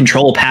worry about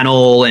control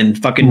panel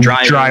and fucking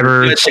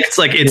drivers.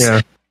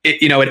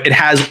 It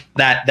has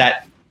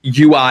that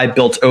UI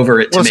built over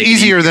it. Well, it's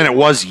easier than it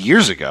was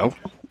years ago.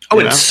 Oh,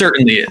 it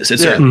certainly is.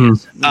 It certainly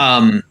is.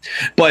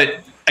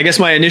 But I guess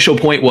my initial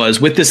point was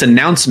with this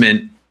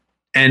announcement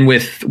and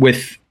with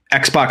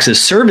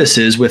Xbox's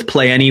services with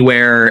Play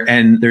Anywhere,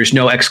 and there's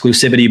no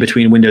exclusivity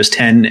between Windows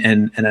 10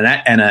 and an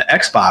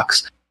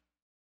Xbox.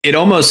 It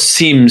almost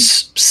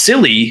seems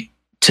silly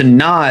to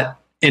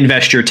not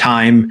invest your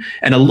time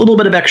and a little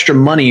bit of extra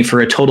money for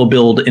a total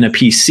build in a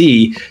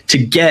PC to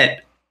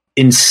get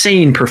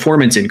insane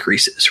performance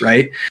increases,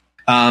 right?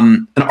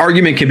 An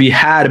argument could be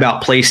had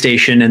about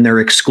PlayStation and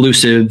their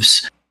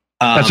exclusives.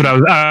 That's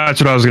what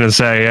I was going to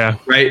say. Yeah.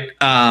 Right.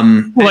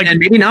 And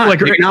maybe not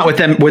with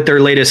them, with their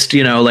latest,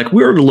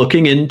 we're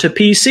looking into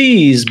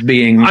PCs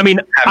being,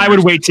 I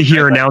would wait to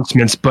hear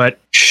announcements, but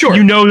sure,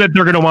 that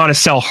they're going to want to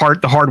sell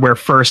the hardware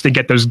first to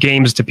get those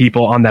games to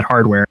people on that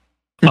hardware.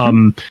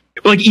 Mm-hmm.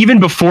 Even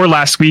before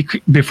last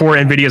week, before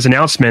NVIDIA's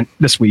announcement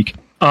this week,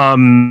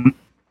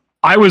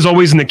 I was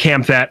always in the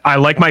camp that I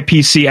like my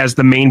PC as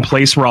the main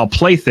place where I'll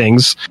play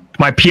things.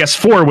 My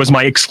PS4 was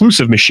my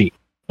exclusive machine.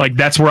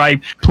 That's where I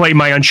play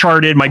my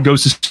Uncharted, my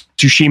Ghost of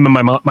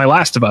Tsushima, my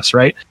Last of Us,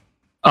 right?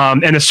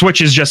 And the Switch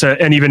is just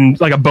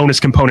a bonus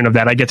component of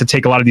that. I get to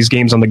take a lot of these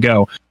games on the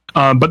go.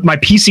 But my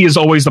PC is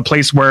always the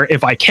place where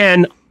if I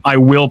can, I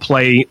will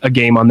play a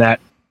game on that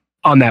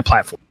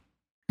platform.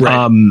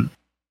 Right.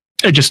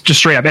 Just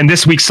straight up. And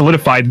this week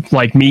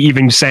solidified me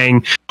even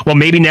saying, well,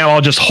 maybe now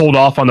I'll just hold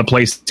off on the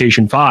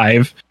PlayStation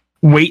 5,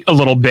 wait a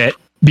little bit,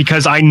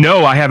 because I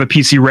know I have a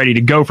PC ready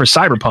to go for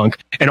Cyberpunk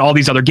and all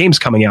these other games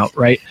coming out,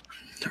 right?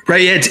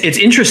 Right. Yeah, it's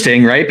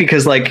interesting, right?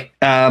 Because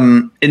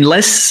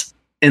unless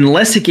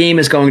a game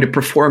is going to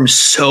perform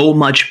so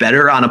much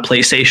better on a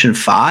PlayStation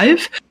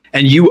 5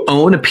 and you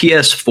own a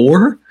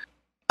PS4,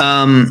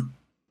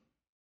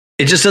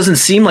 it just doesn't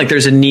seem like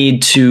there's a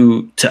need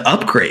to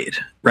upgrade,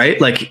 right?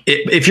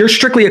 If you're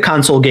strictly a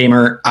console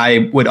gamer,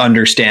 I would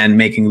understand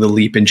making the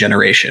leap in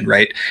generation,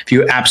 right? If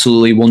you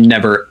absolutely will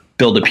never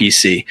build a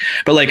PC.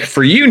 But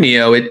for you,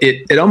 Neo,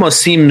 it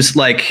almost seems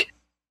like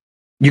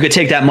you could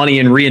take that money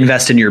and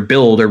reinvest in your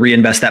build or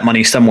reinvest that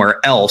money somewhere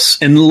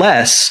else,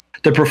 unless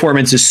the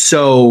performance is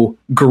so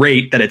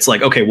great that it's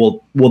like, okay,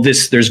 well,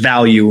 there's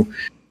value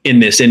in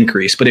this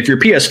increase. But if your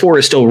PS4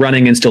 is still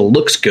running and still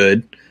looks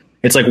good,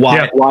 it's like,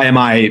 why am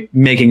I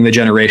making the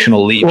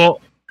generational leap?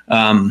 Well,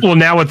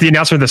 now with the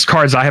announcement of this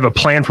cards, I have a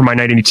plan for my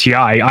 980 Ti.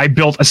 I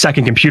built a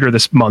second computer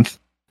this month.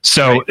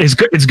 So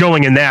it's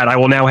going in that. I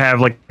will now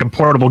have like a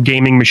portable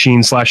gaming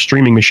machine /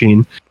 streaming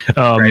machine.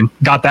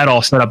 Got that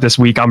all set up this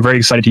week. I'm very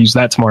excited to use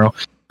that tomorrow.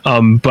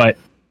 But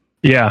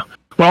yeah.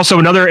 Well, also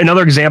another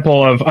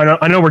example of,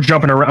 I know we're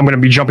jumping around, I'm going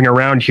to be jumping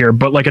around here,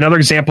 but like another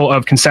example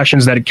of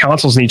concessions that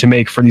consoles need to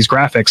make for these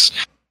graphics.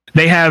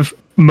 They have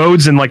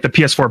modes in like the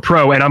PS4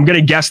 Pro, and I'm going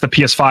to guess the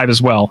PS5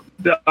 as well,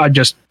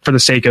 just for the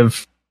sake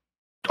of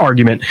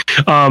argument.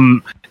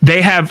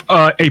 They have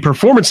a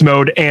performance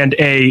mode and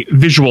a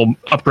visual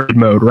upgrade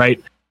mode, right?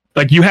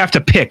 Like you have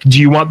to pick, do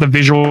you want the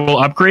visual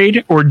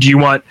upgrade or do you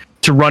want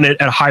to run it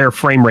at a higher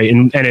frame rate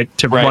and it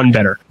to run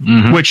better?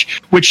 Mm-hmm.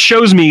 Which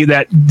shows me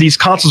that these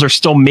consoles are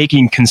still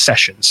making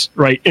concessions,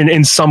 right?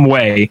 In some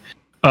way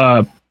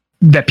that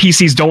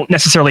PCs don't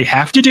necessarily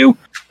have to do.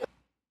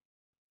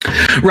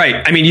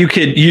 Right. I mean,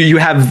 you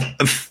have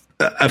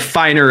a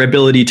finer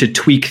ability to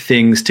tweak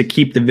things to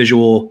keep the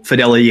visual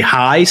fidelity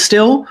high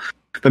still,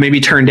 but maybe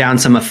turn down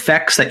some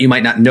effects that you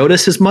might not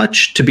notice as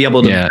much to be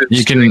able to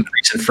you can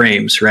increase in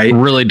frames, right?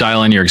 Really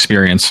dial in your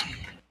experience.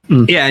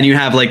 Yeah, and you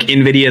have like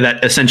NVIDIA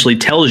that essentially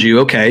tells you,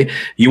 okay,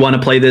 you want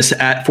to play this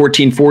at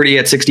 1440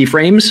 at 60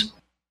 frames?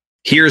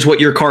 Here's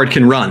what your card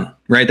can run,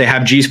 right? They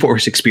have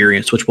GeForce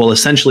Experience, which will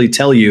essentially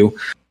tell you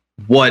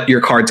what your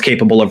card's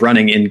capable of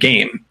running in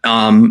game.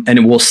 And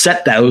it will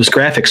set those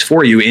graphics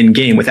for you in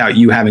game without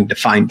you having to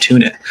fine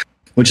tune it,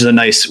 which is a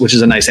nice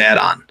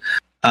add-on.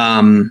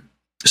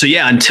 So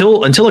yeah,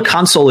 until a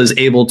console is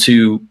able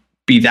to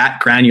be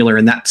that granular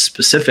and that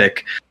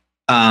specific,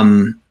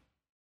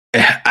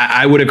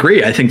 I would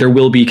agree. I think there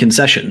will be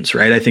concessions,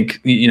 right? I think,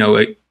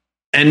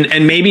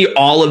 and maybe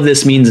all of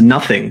this means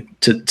nothing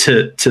to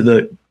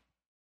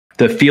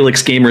the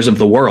Felix gamers of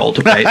the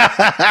world, right?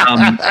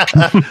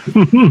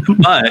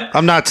 But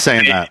I'm not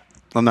saying that.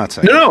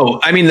 No.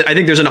 I mean, I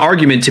think there's an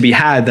argument to be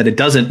had that it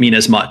doesn't mean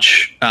as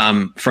much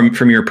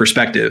from your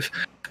perspective.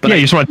 But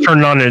you just want to turn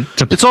it on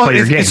to play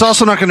your game. It's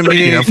also not going to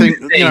mean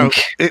anything,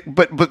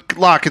 but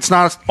Locke, it's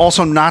not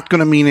going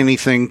to mean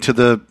anything to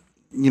the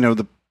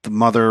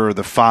mother or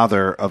the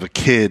father of a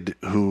kid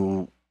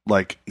who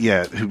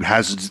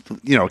has,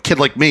 a kid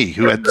like me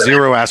who had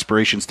zero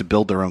aspirations to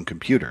build their own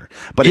computer.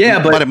 But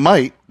it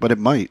might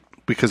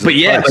because but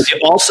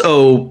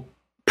also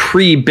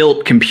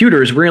pre-built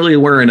computers really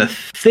weren't a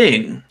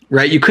thing,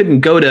 right? You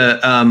couldn't go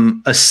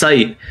to a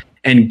site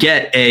and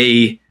get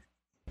a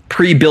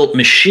pre-built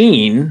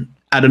machine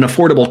at an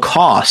affordable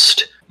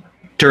cost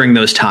during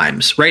those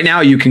times. Right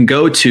now you can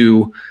go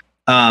to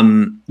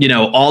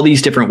all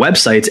these different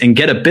websites and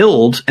get a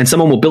build, and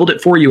someone will build it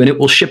for you and it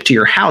will ship to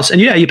your house. And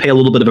you pay a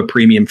little bit of a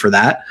premium for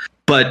that.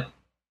 But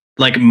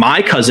like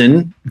my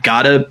cousin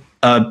got a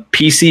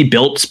PC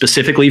built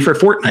specifically for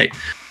Fortnite.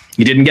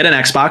 He didn't get an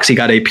Xbox. He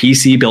got a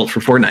PC built for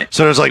Fortnite.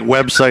 So there's like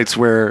websites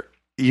where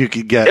you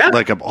could get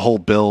like a whole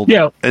build,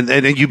 and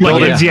you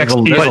build it,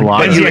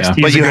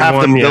 but you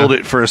have them build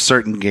it for a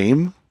certain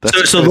game.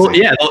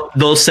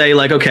 They'll say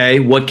like, okay,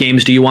 what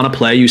games do you want to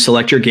play? You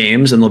select your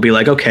games, and they'll be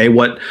like, okay,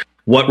 what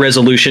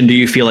resolution do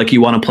you feel like you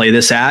want to play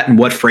this at, and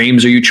what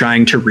frames are you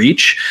trying to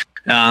reach?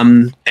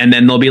 And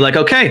then they'll be like,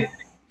 okay,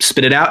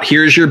 spit it out.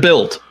 Here's your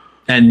build,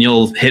 and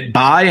you'll hit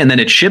buy, and then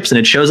it ships and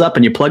it shows up,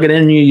 and you plug it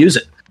in and you use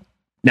it.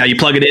 Now you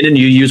plug it in and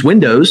you use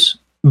Windows,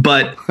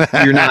 but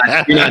you're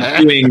not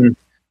doing.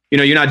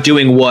 You're not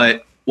doing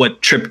what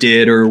Trip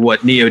did or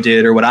what Neo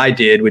did or what I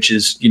did, which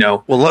is,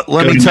 Well,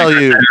 let me tell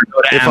you,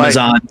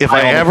 if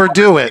I ever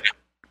do it,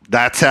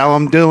 that's how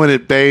I'm doing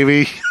it,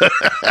 baby.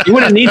 You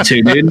wouldn't need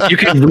to, dude. You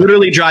could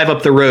literally drive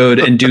up the road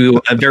and do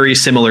a very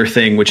similar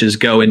thing, which is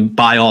go and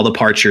buy all the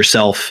parts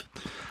yourself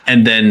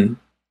and then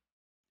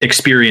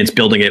experience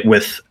building it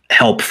with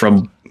help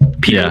from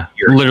people. Yeah,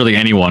 literally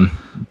anyone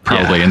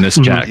probably in this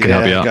chat could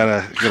help you out.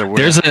 Gotta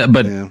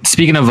work.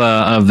 Speaking of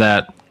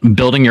that,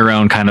 building your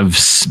own kind of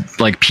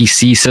like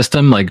PC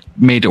system, like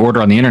made to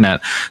order on the internet.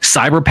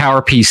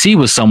 CyberPower PC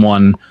was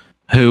someone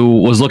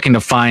who was looking to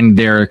find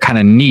their kind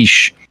of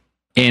niche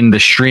in the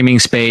streaming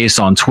space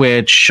on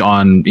Twitch,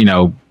 on,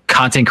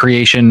 content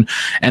creation,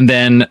 and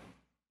then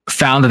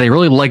found that they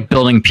really like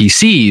building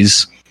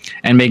PCs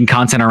and making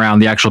content around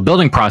the actual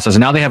building process.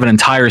 And now they have an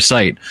entire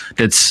site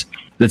that's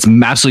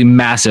absolutely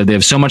massive. They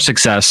have so much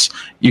success.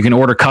 You can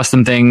order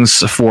custom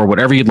things for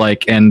whatever you'd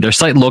like, and their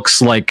site looks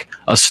like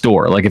a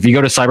store. Like if you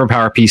go to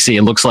CyberPower PC,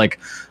 it looks like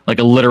a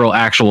literal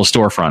actual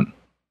storefront.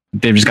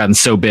 They've just gotten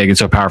so big and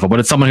so powerful. But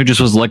it's someone who just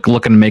was like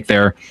looking to make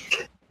their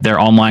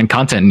online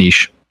content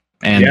niche,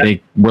 and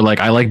they were like,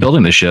 I like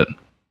building this shit.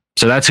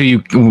 So that's who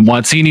you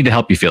want. So you need to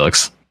help you,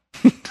 Felix.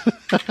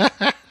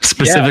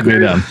 Specifically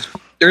them.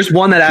 There's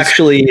one that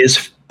actually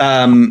is.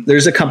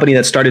 There's a company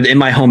that started in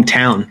my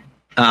hometown.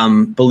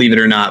 Believe it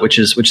or not, which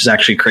is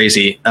actually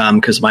crazy,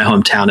 because my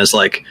hometown is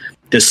like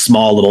this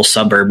small little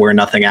suburb where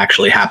nothing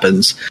actually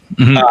happens.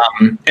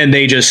 And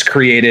they just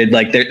created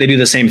like they do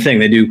the same thing.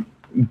 They do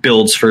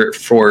builds for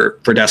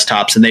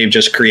desktops, and they've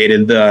just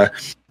created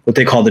what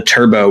they call the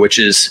Turbo, which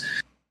is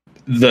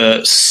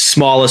the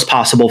smallest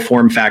possible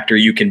form factor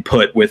you can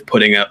put with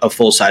putting a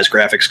full size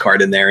graphics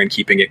card in there and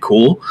keeping it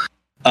cool.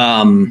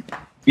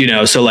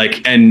 So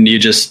like, and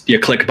you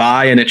click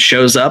buy and it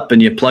shows up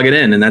and you plug it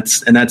in and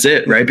that's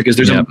it, right? Because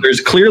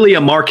there's clearly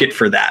a market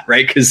for that,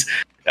 right? Because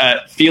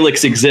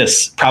Felix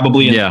exists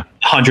probably in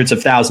hundreds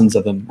of thousands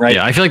of them, right?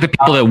 Yeah, I feel like the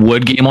people that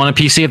would game on a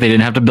PC if they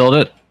didn't have to build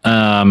it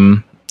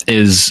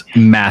is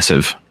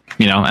massive,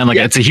 and like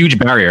it's a huge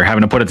barrier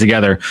having to put it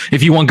together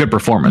if you want good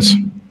performance.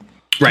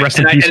 Right. Rest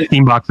in peace,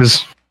 Steam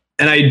boxes.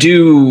 And I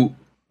do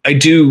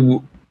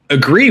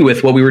agree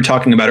with what we were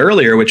talking about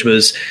earlier, which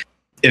was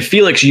if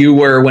Felix, you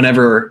were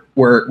whenever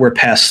we're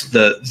past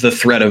the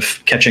threat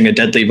of catching a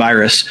deadly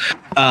virus,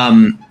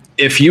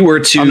 if you were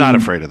to, I'm not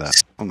afraid of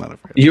that.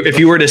 If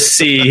you were to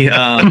see,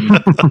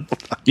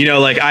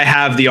 like I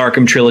have the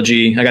Arkham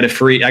trilogy, I got it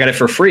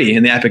for free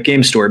in the Epic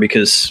Game Store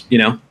because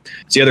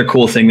it's the other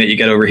cool thing that you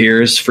get over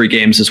here is free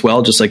games as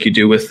well, just like you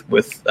do with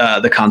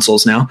the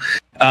consoles now.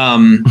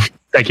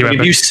 Thank you.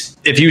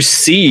 If you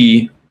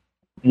see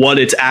what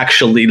it's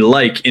actually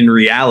like in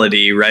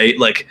reality, right?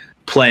 Like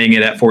playing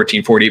it at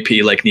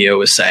 1440p, like Neo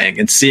was saying,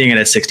 and seeing it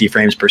at 60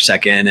 frames per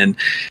second, and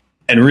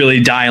really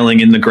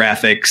dialing in the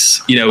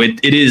graphics,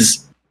 it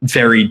is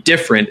very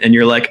different. And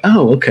you're like,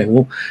 oh, okay,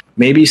 well,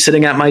 maybe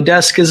sitting at my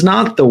desk is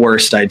not the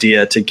worst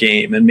idea to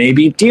game, and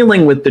maybe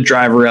dealing with the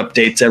driver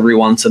updates every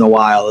once in a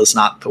while is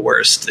not the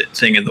worst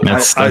thing in the world.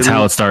 That's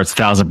how it starts,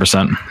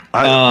 1000%.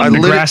 The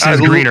grass is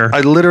greener.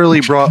 I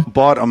literally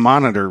bought a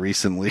monitor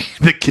recently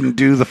that can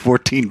do the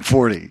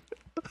 1440.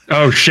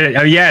 Oh shit!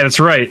 Oh, yeah, that's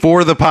right.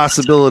 For the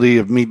possibility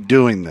of me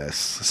doing this,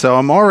 so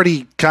I'm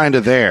already kind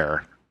of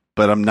there,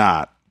 but I'm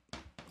not.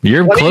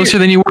 You're closer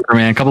than you were,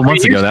 man. A couple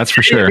months ago, that's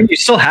for sure. You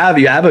still have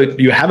you have a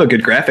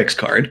good graphics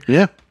card.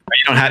 Yeah,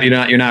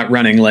 you're not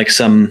running like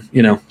some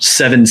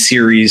 7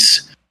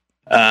 series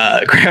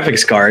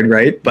graphics card,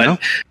 right?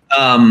 But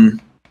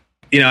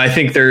I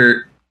think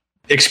they're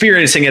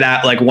experiencing it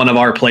at like one of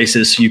our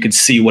places, so you could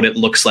see what it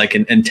looks like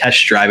and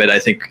test drive it. I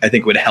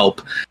think would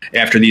help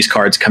after these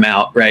cards come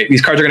out. Right,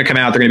 these cards are going to come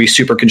out. They're going to be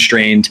super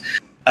constrained.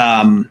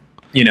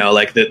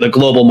 Like the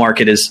global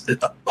market is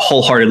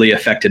wholeheartedly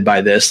affected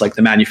by this. Like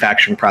the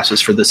manufacturing process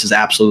for this is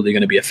absolutely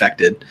going to be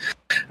affected.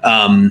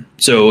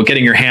 So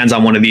getting your hands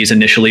on one of these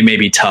initially may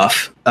be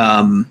tough.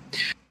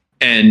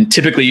 And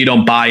typically you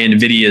don't buy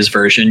NVIDIA's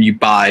version. You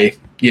buy,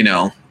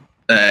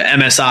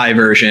 MSI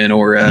version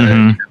or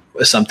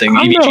something.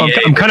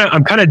 I'm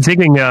kind of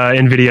digging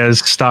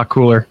NVIDIA's stock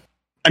cooler.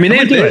 I mean,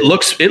 it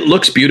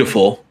looks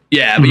beautiful.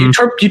 Yeah, but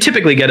you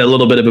typically get a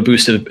little bit of a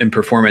boost in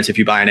performance if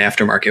you buy an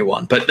aftermarket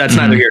one, but that's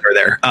neither here nor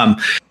there.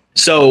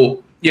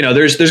 So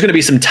there's going to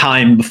be some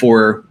time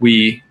before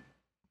we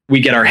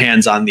get our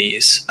hands on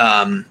these.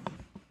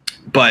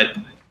 But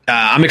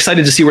I'm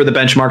excited to see where the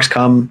benchmarks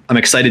come. I'm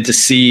excited to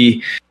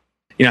see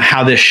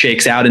how this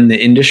shakes out in the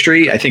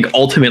industry. I think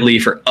ultimately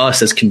for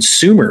us as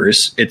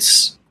consumers,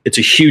 it's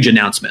a huge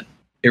announcement.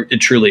 It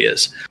truly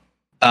is.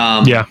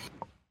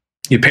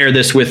 You pair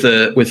this with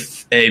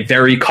a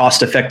very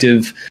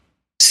cost-effective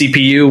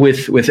CPU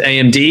with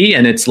AMD,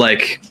 and it's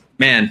like,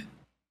 man,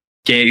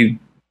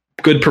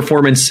 good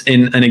performance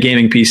in a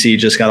gaming PC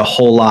just got a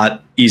whole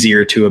lot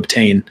easier to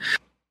obtain.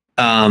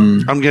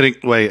 I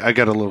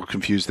got a little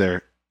confused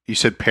there. You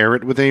said pair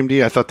it with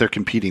AMD? I thought they're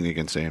competing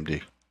against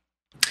AMD.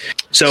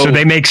 So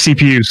they make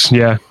CPUs,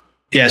 yeah.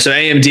 Yeah, so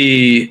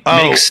AMD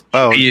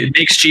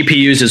makes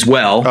GPUs as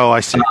well. Oh,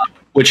 I see.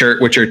 Which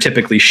are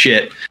typically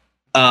shit.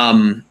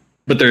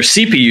 But their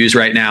CPUs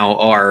right now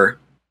are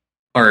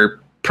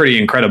pretty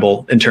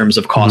incredible in terms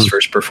of cost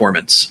versus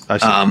performance.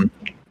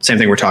 Same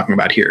thing we're talking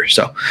about here.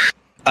 So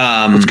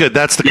that's good.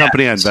 That's the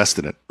company I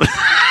invested in.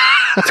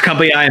 It's a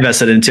company I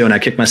invested into, and I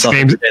kicked myself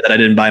today that I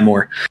didn't buy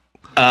more.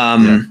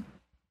 Because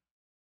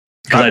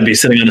I'd be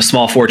sitting on a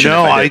small fortune.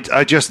 No,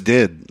 I just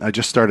did. I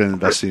just started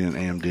investing in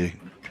AMD.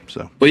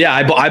 So, well, yeah,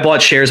 I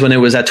bought shares when it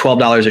was at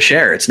 $12 a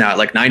share. It's now at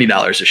like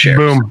 $90 a share.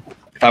 Boom.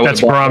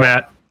 That's where I'm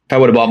at. If I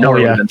would have bought more,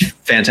 it would have been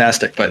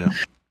fantastic. But,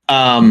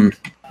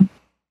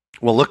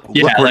 well, look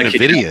where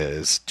NVIDIA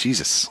is.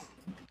 Jesus.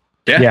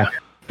 Yeah.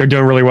 They're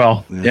doing really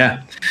well.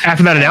 Yeah.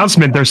 After that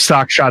announcement, their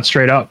stock shot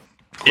straight up.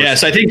 Yeah.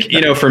 So I think,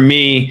 for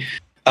me,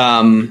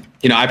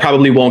 I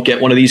probably won't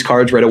get one of these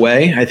cards right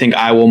away. I think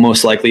I will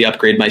most likely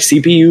upgrade my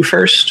CPU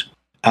first.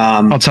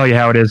 I'll tell you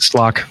how it is,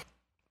 Slock.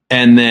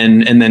 And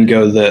then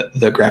go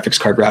the graphics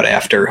card route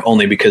after,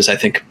 only because I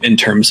think in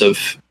terms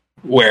of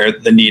where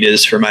the need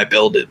is for my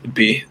build, it would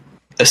be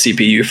a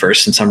CPU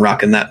first, since I'm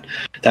rocking that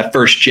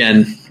first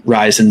gen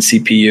Ryzen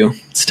CPU.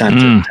 It's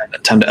time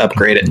to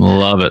upgrade it.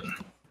 Love it.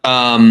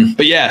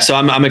 But yeah, so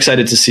I'm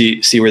excited to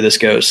see where this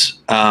goes.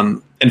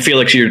 And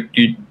Felix, you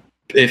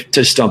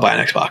just don't buy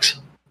an Xbox.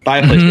 Buy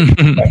a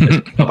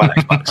PlayStation. Don't buy an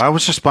Xbox. I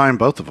was just buying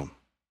both of them.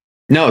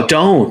 No,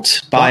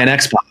 don't buy an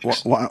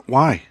Xbox.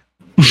 Why?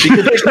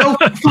 Because there's no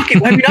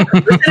fucking. Have you not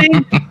been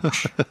listening?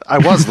 I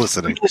was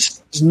listening.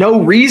 There's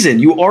no reason.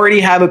 You already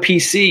have a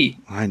PC.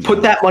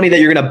 Put that money that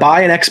you're going to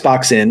buy an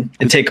Xbox in,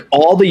 and take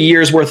all the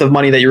year's worth of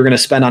money that you're going to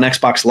spend on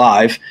Xbox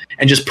Live,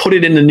 and just put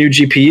it in the new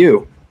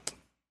GPU.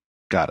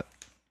 Got it.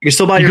 You can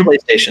still buy your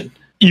PlayStation.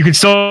 You can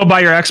still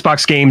buy your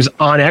Xbox games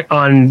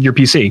on your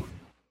PC.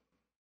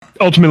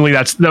 Ultimately,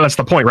 that's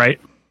the point, right?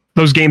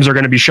 Those games are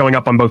going to be showing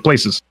up on both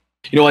places.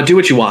 You know what? Do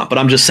what you want, but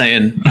I'm just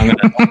saying. I'm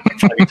gonna.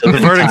 The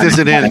verdict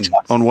isn't in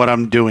on what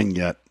I'm doing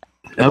yet.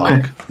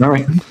 Okay. All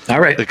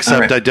right.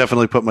 Except I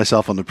definitely put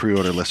myself on the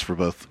pre-order list for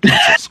both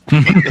consoles.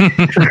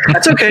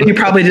 That's okay. You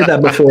probably did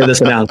that before this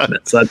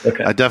announcement, so that's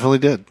okay. I definitely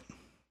did.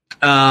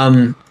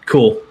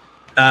 Cool.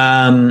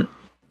 I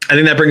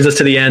think that brings us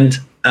to the end.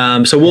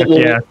 So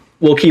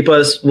we'll keep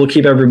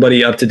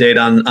everybody up to date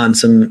on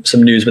some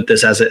news with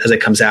this as it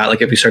comes out.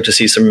 Like if we start to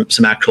see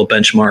some actual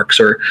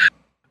benchmarks or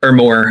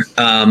more.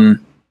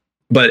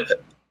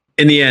 But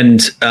in the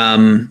end,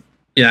 I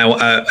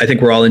think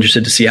we're all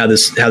interested to see how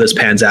this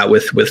pans out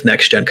with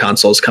next gen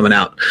consoles coming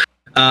out.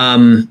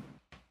 So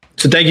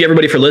thank you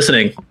everybody for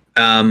listening.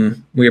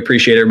 We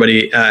appreciate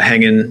everybody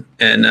hanging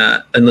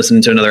and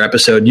listening to another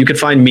episode. You can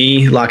find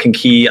me, Lock and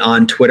Key,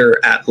 on Twitter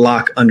at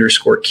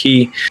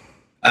Lock_Key.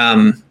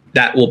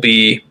 That will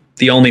be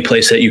the only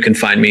place that you can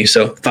find me.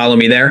 So follow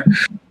me there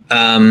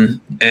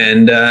and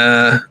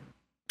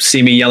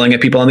see me yelling at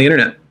people on the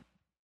internet.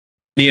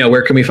 Neo,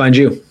 where can we find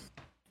you?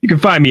 You can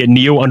find me at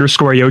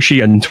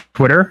Neo_Ayoshi on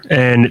Twitter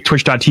and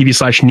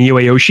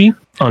twitch.tv/NeoAyoshi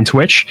on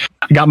Twitch.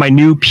 I got my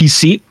new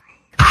PC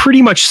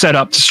pretty much set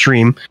up to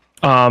stream.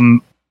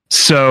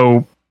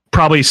 So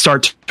probably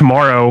start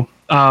tomorrow.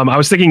 I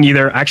was thinking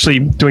either actually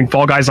doing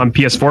Fall Guys on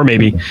PS4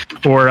 maybe,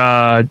 or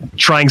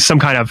trying some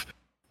kind of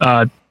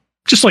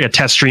just like a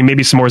test stream,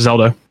 maybe some more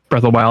Zelda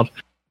Breath of the Wild.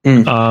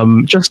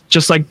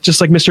 Just like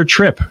Mr.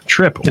 Trip,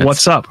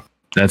 what's up?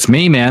 That's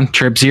me, man.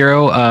 Trip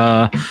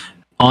Zero.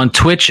 On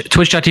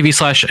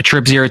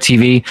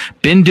twitch.tv/TripZeroTV.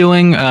 Been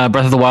doing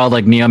Breath of the Wild,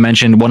 like Neo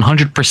mentioned,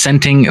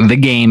 100%ing the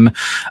game.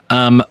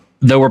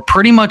 Though we're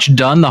pretty much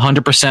done the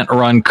 100%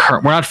 run.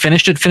 We're not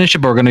finished it,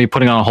 but we're going to be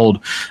putting it on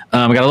hold. We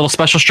got a little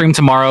special stream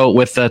tomorrow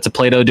with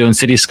Plato doing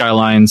City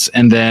Skylines.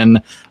 And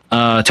then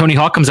Tony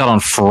Hawk comes out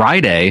on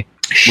Friday,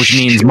 which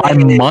means my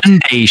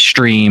Monday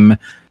stream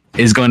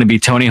is going to be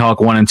Tony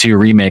Hawk 1 and 2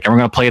 remake. And we're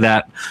going to play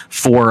that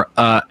for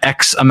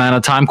X amount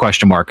of time,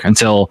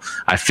 until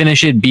I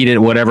finish it, beat it,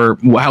 whatever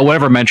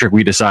metric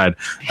we decide.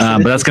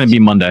 But that's going to be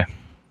Monday.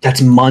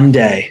 That's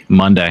Monday.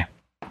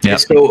 Yeah.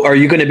 So are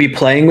you going to be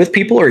playing with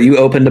people, or are you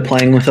open to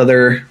playing with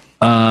other?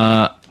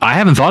 I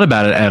haven't thought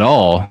about it at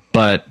all,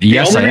 but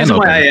yes, I am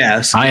open.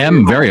 I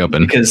am very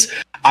open because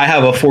I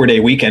have a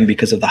 4-day weekend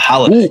because of the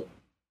holiday. Ooh.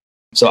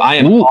 So I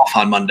am off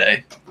on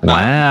Monday.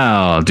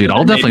 Wow, dude!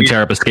 I'll definitely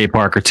tear up a skate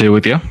park or two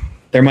with you.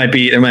 There might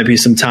be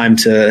some time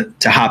to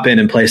hop in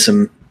and play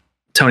some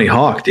Tony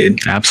Hawk,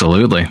 dude.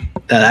 Absolutely.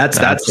 That's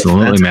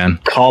man.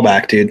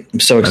 Callback, dude. I'm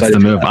so excited.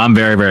 That's the move. I'm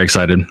very, very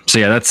excited. So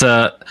yeah,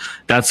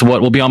 that's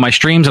what will be on my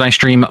streams, and I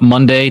stream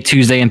Monday,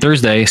 Tuesday, and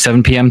Thursday,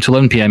 7 p.m. to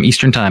 11 p.m.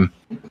 Eastern time.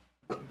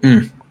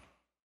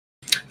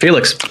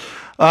 Felix.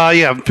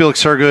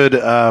 Felix Hergood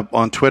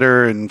on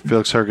Twitter and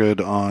Felix Hergood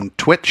on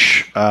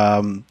Twitch.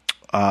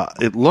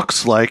 It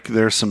looks like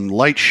there's some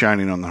light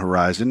shining on the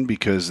horizon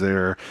because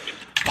there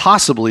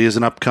possibly is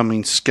an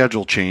upcoming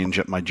schedule change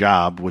at my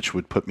job, which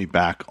would put me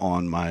back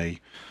on my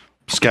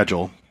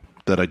schedule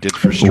that I did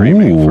for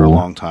streaming for a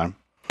long time.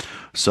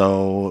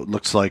 So it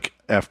looks like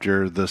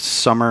after the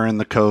summer and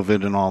the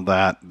COVID and all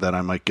that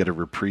I might get a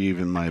reprieve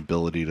in my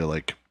ability to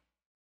like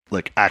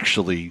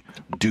actually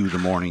do the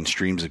morning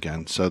streams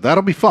again. So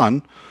that'll be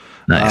fun.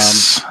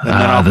 Nice.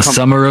 The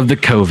summer of the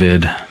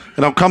COVID.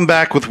 And I'll come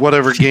back with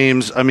whatever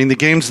games. I mean, the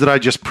games that I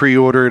just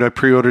pre-ordered. I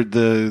pre-ordered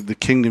the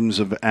Kingdoms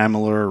of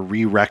Amalur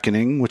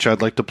Re-Reckoning, which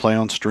I'd like to play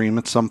on stream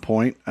at some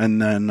point.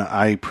 And then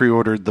I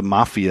pre-ordered the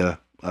Mafia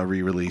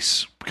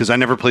re-release because I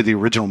never played the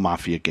original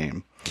Mafia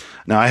game.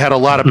 Now, I had a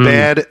lot of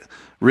bad,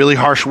 really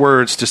harsh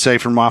words to say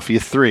for Mafia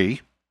 3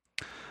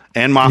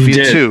 and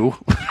Mafia 2.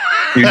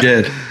 You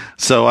did.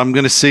 So I'm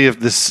going to see if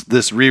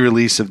this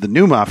re-release of the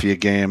new Mafia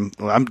game,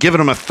 I'm giving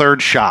them a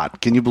third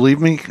shot. Can you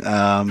believe me?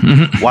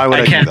 Why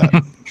would I do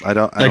that?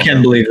 I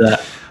can't believe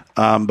that.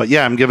 But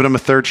yeah, I'm giving them a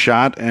third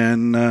shot,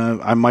 and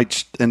I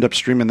might end up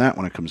streaming that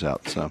when it comes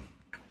out. So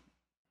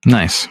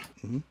nice.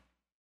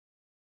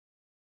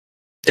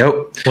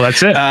 Dope. Well,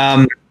 that's it.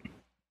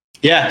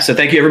 So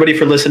thank you everybody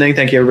for listening.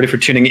 Thank you everybody for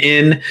tuning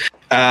in.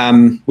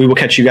 We will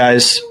catch you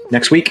guys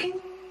next week.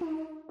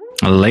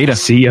 Later.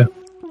 See ya.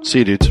 See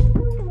you, dudes.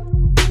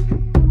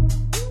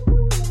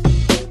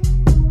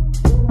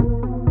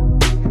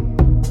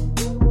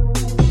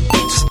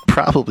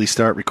 Probably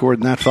start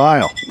recording that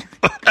file.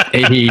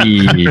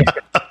 Hey.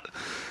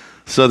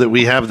 So that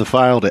we have the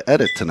file to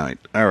edit tonight.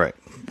 All right.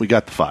 We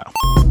got the file.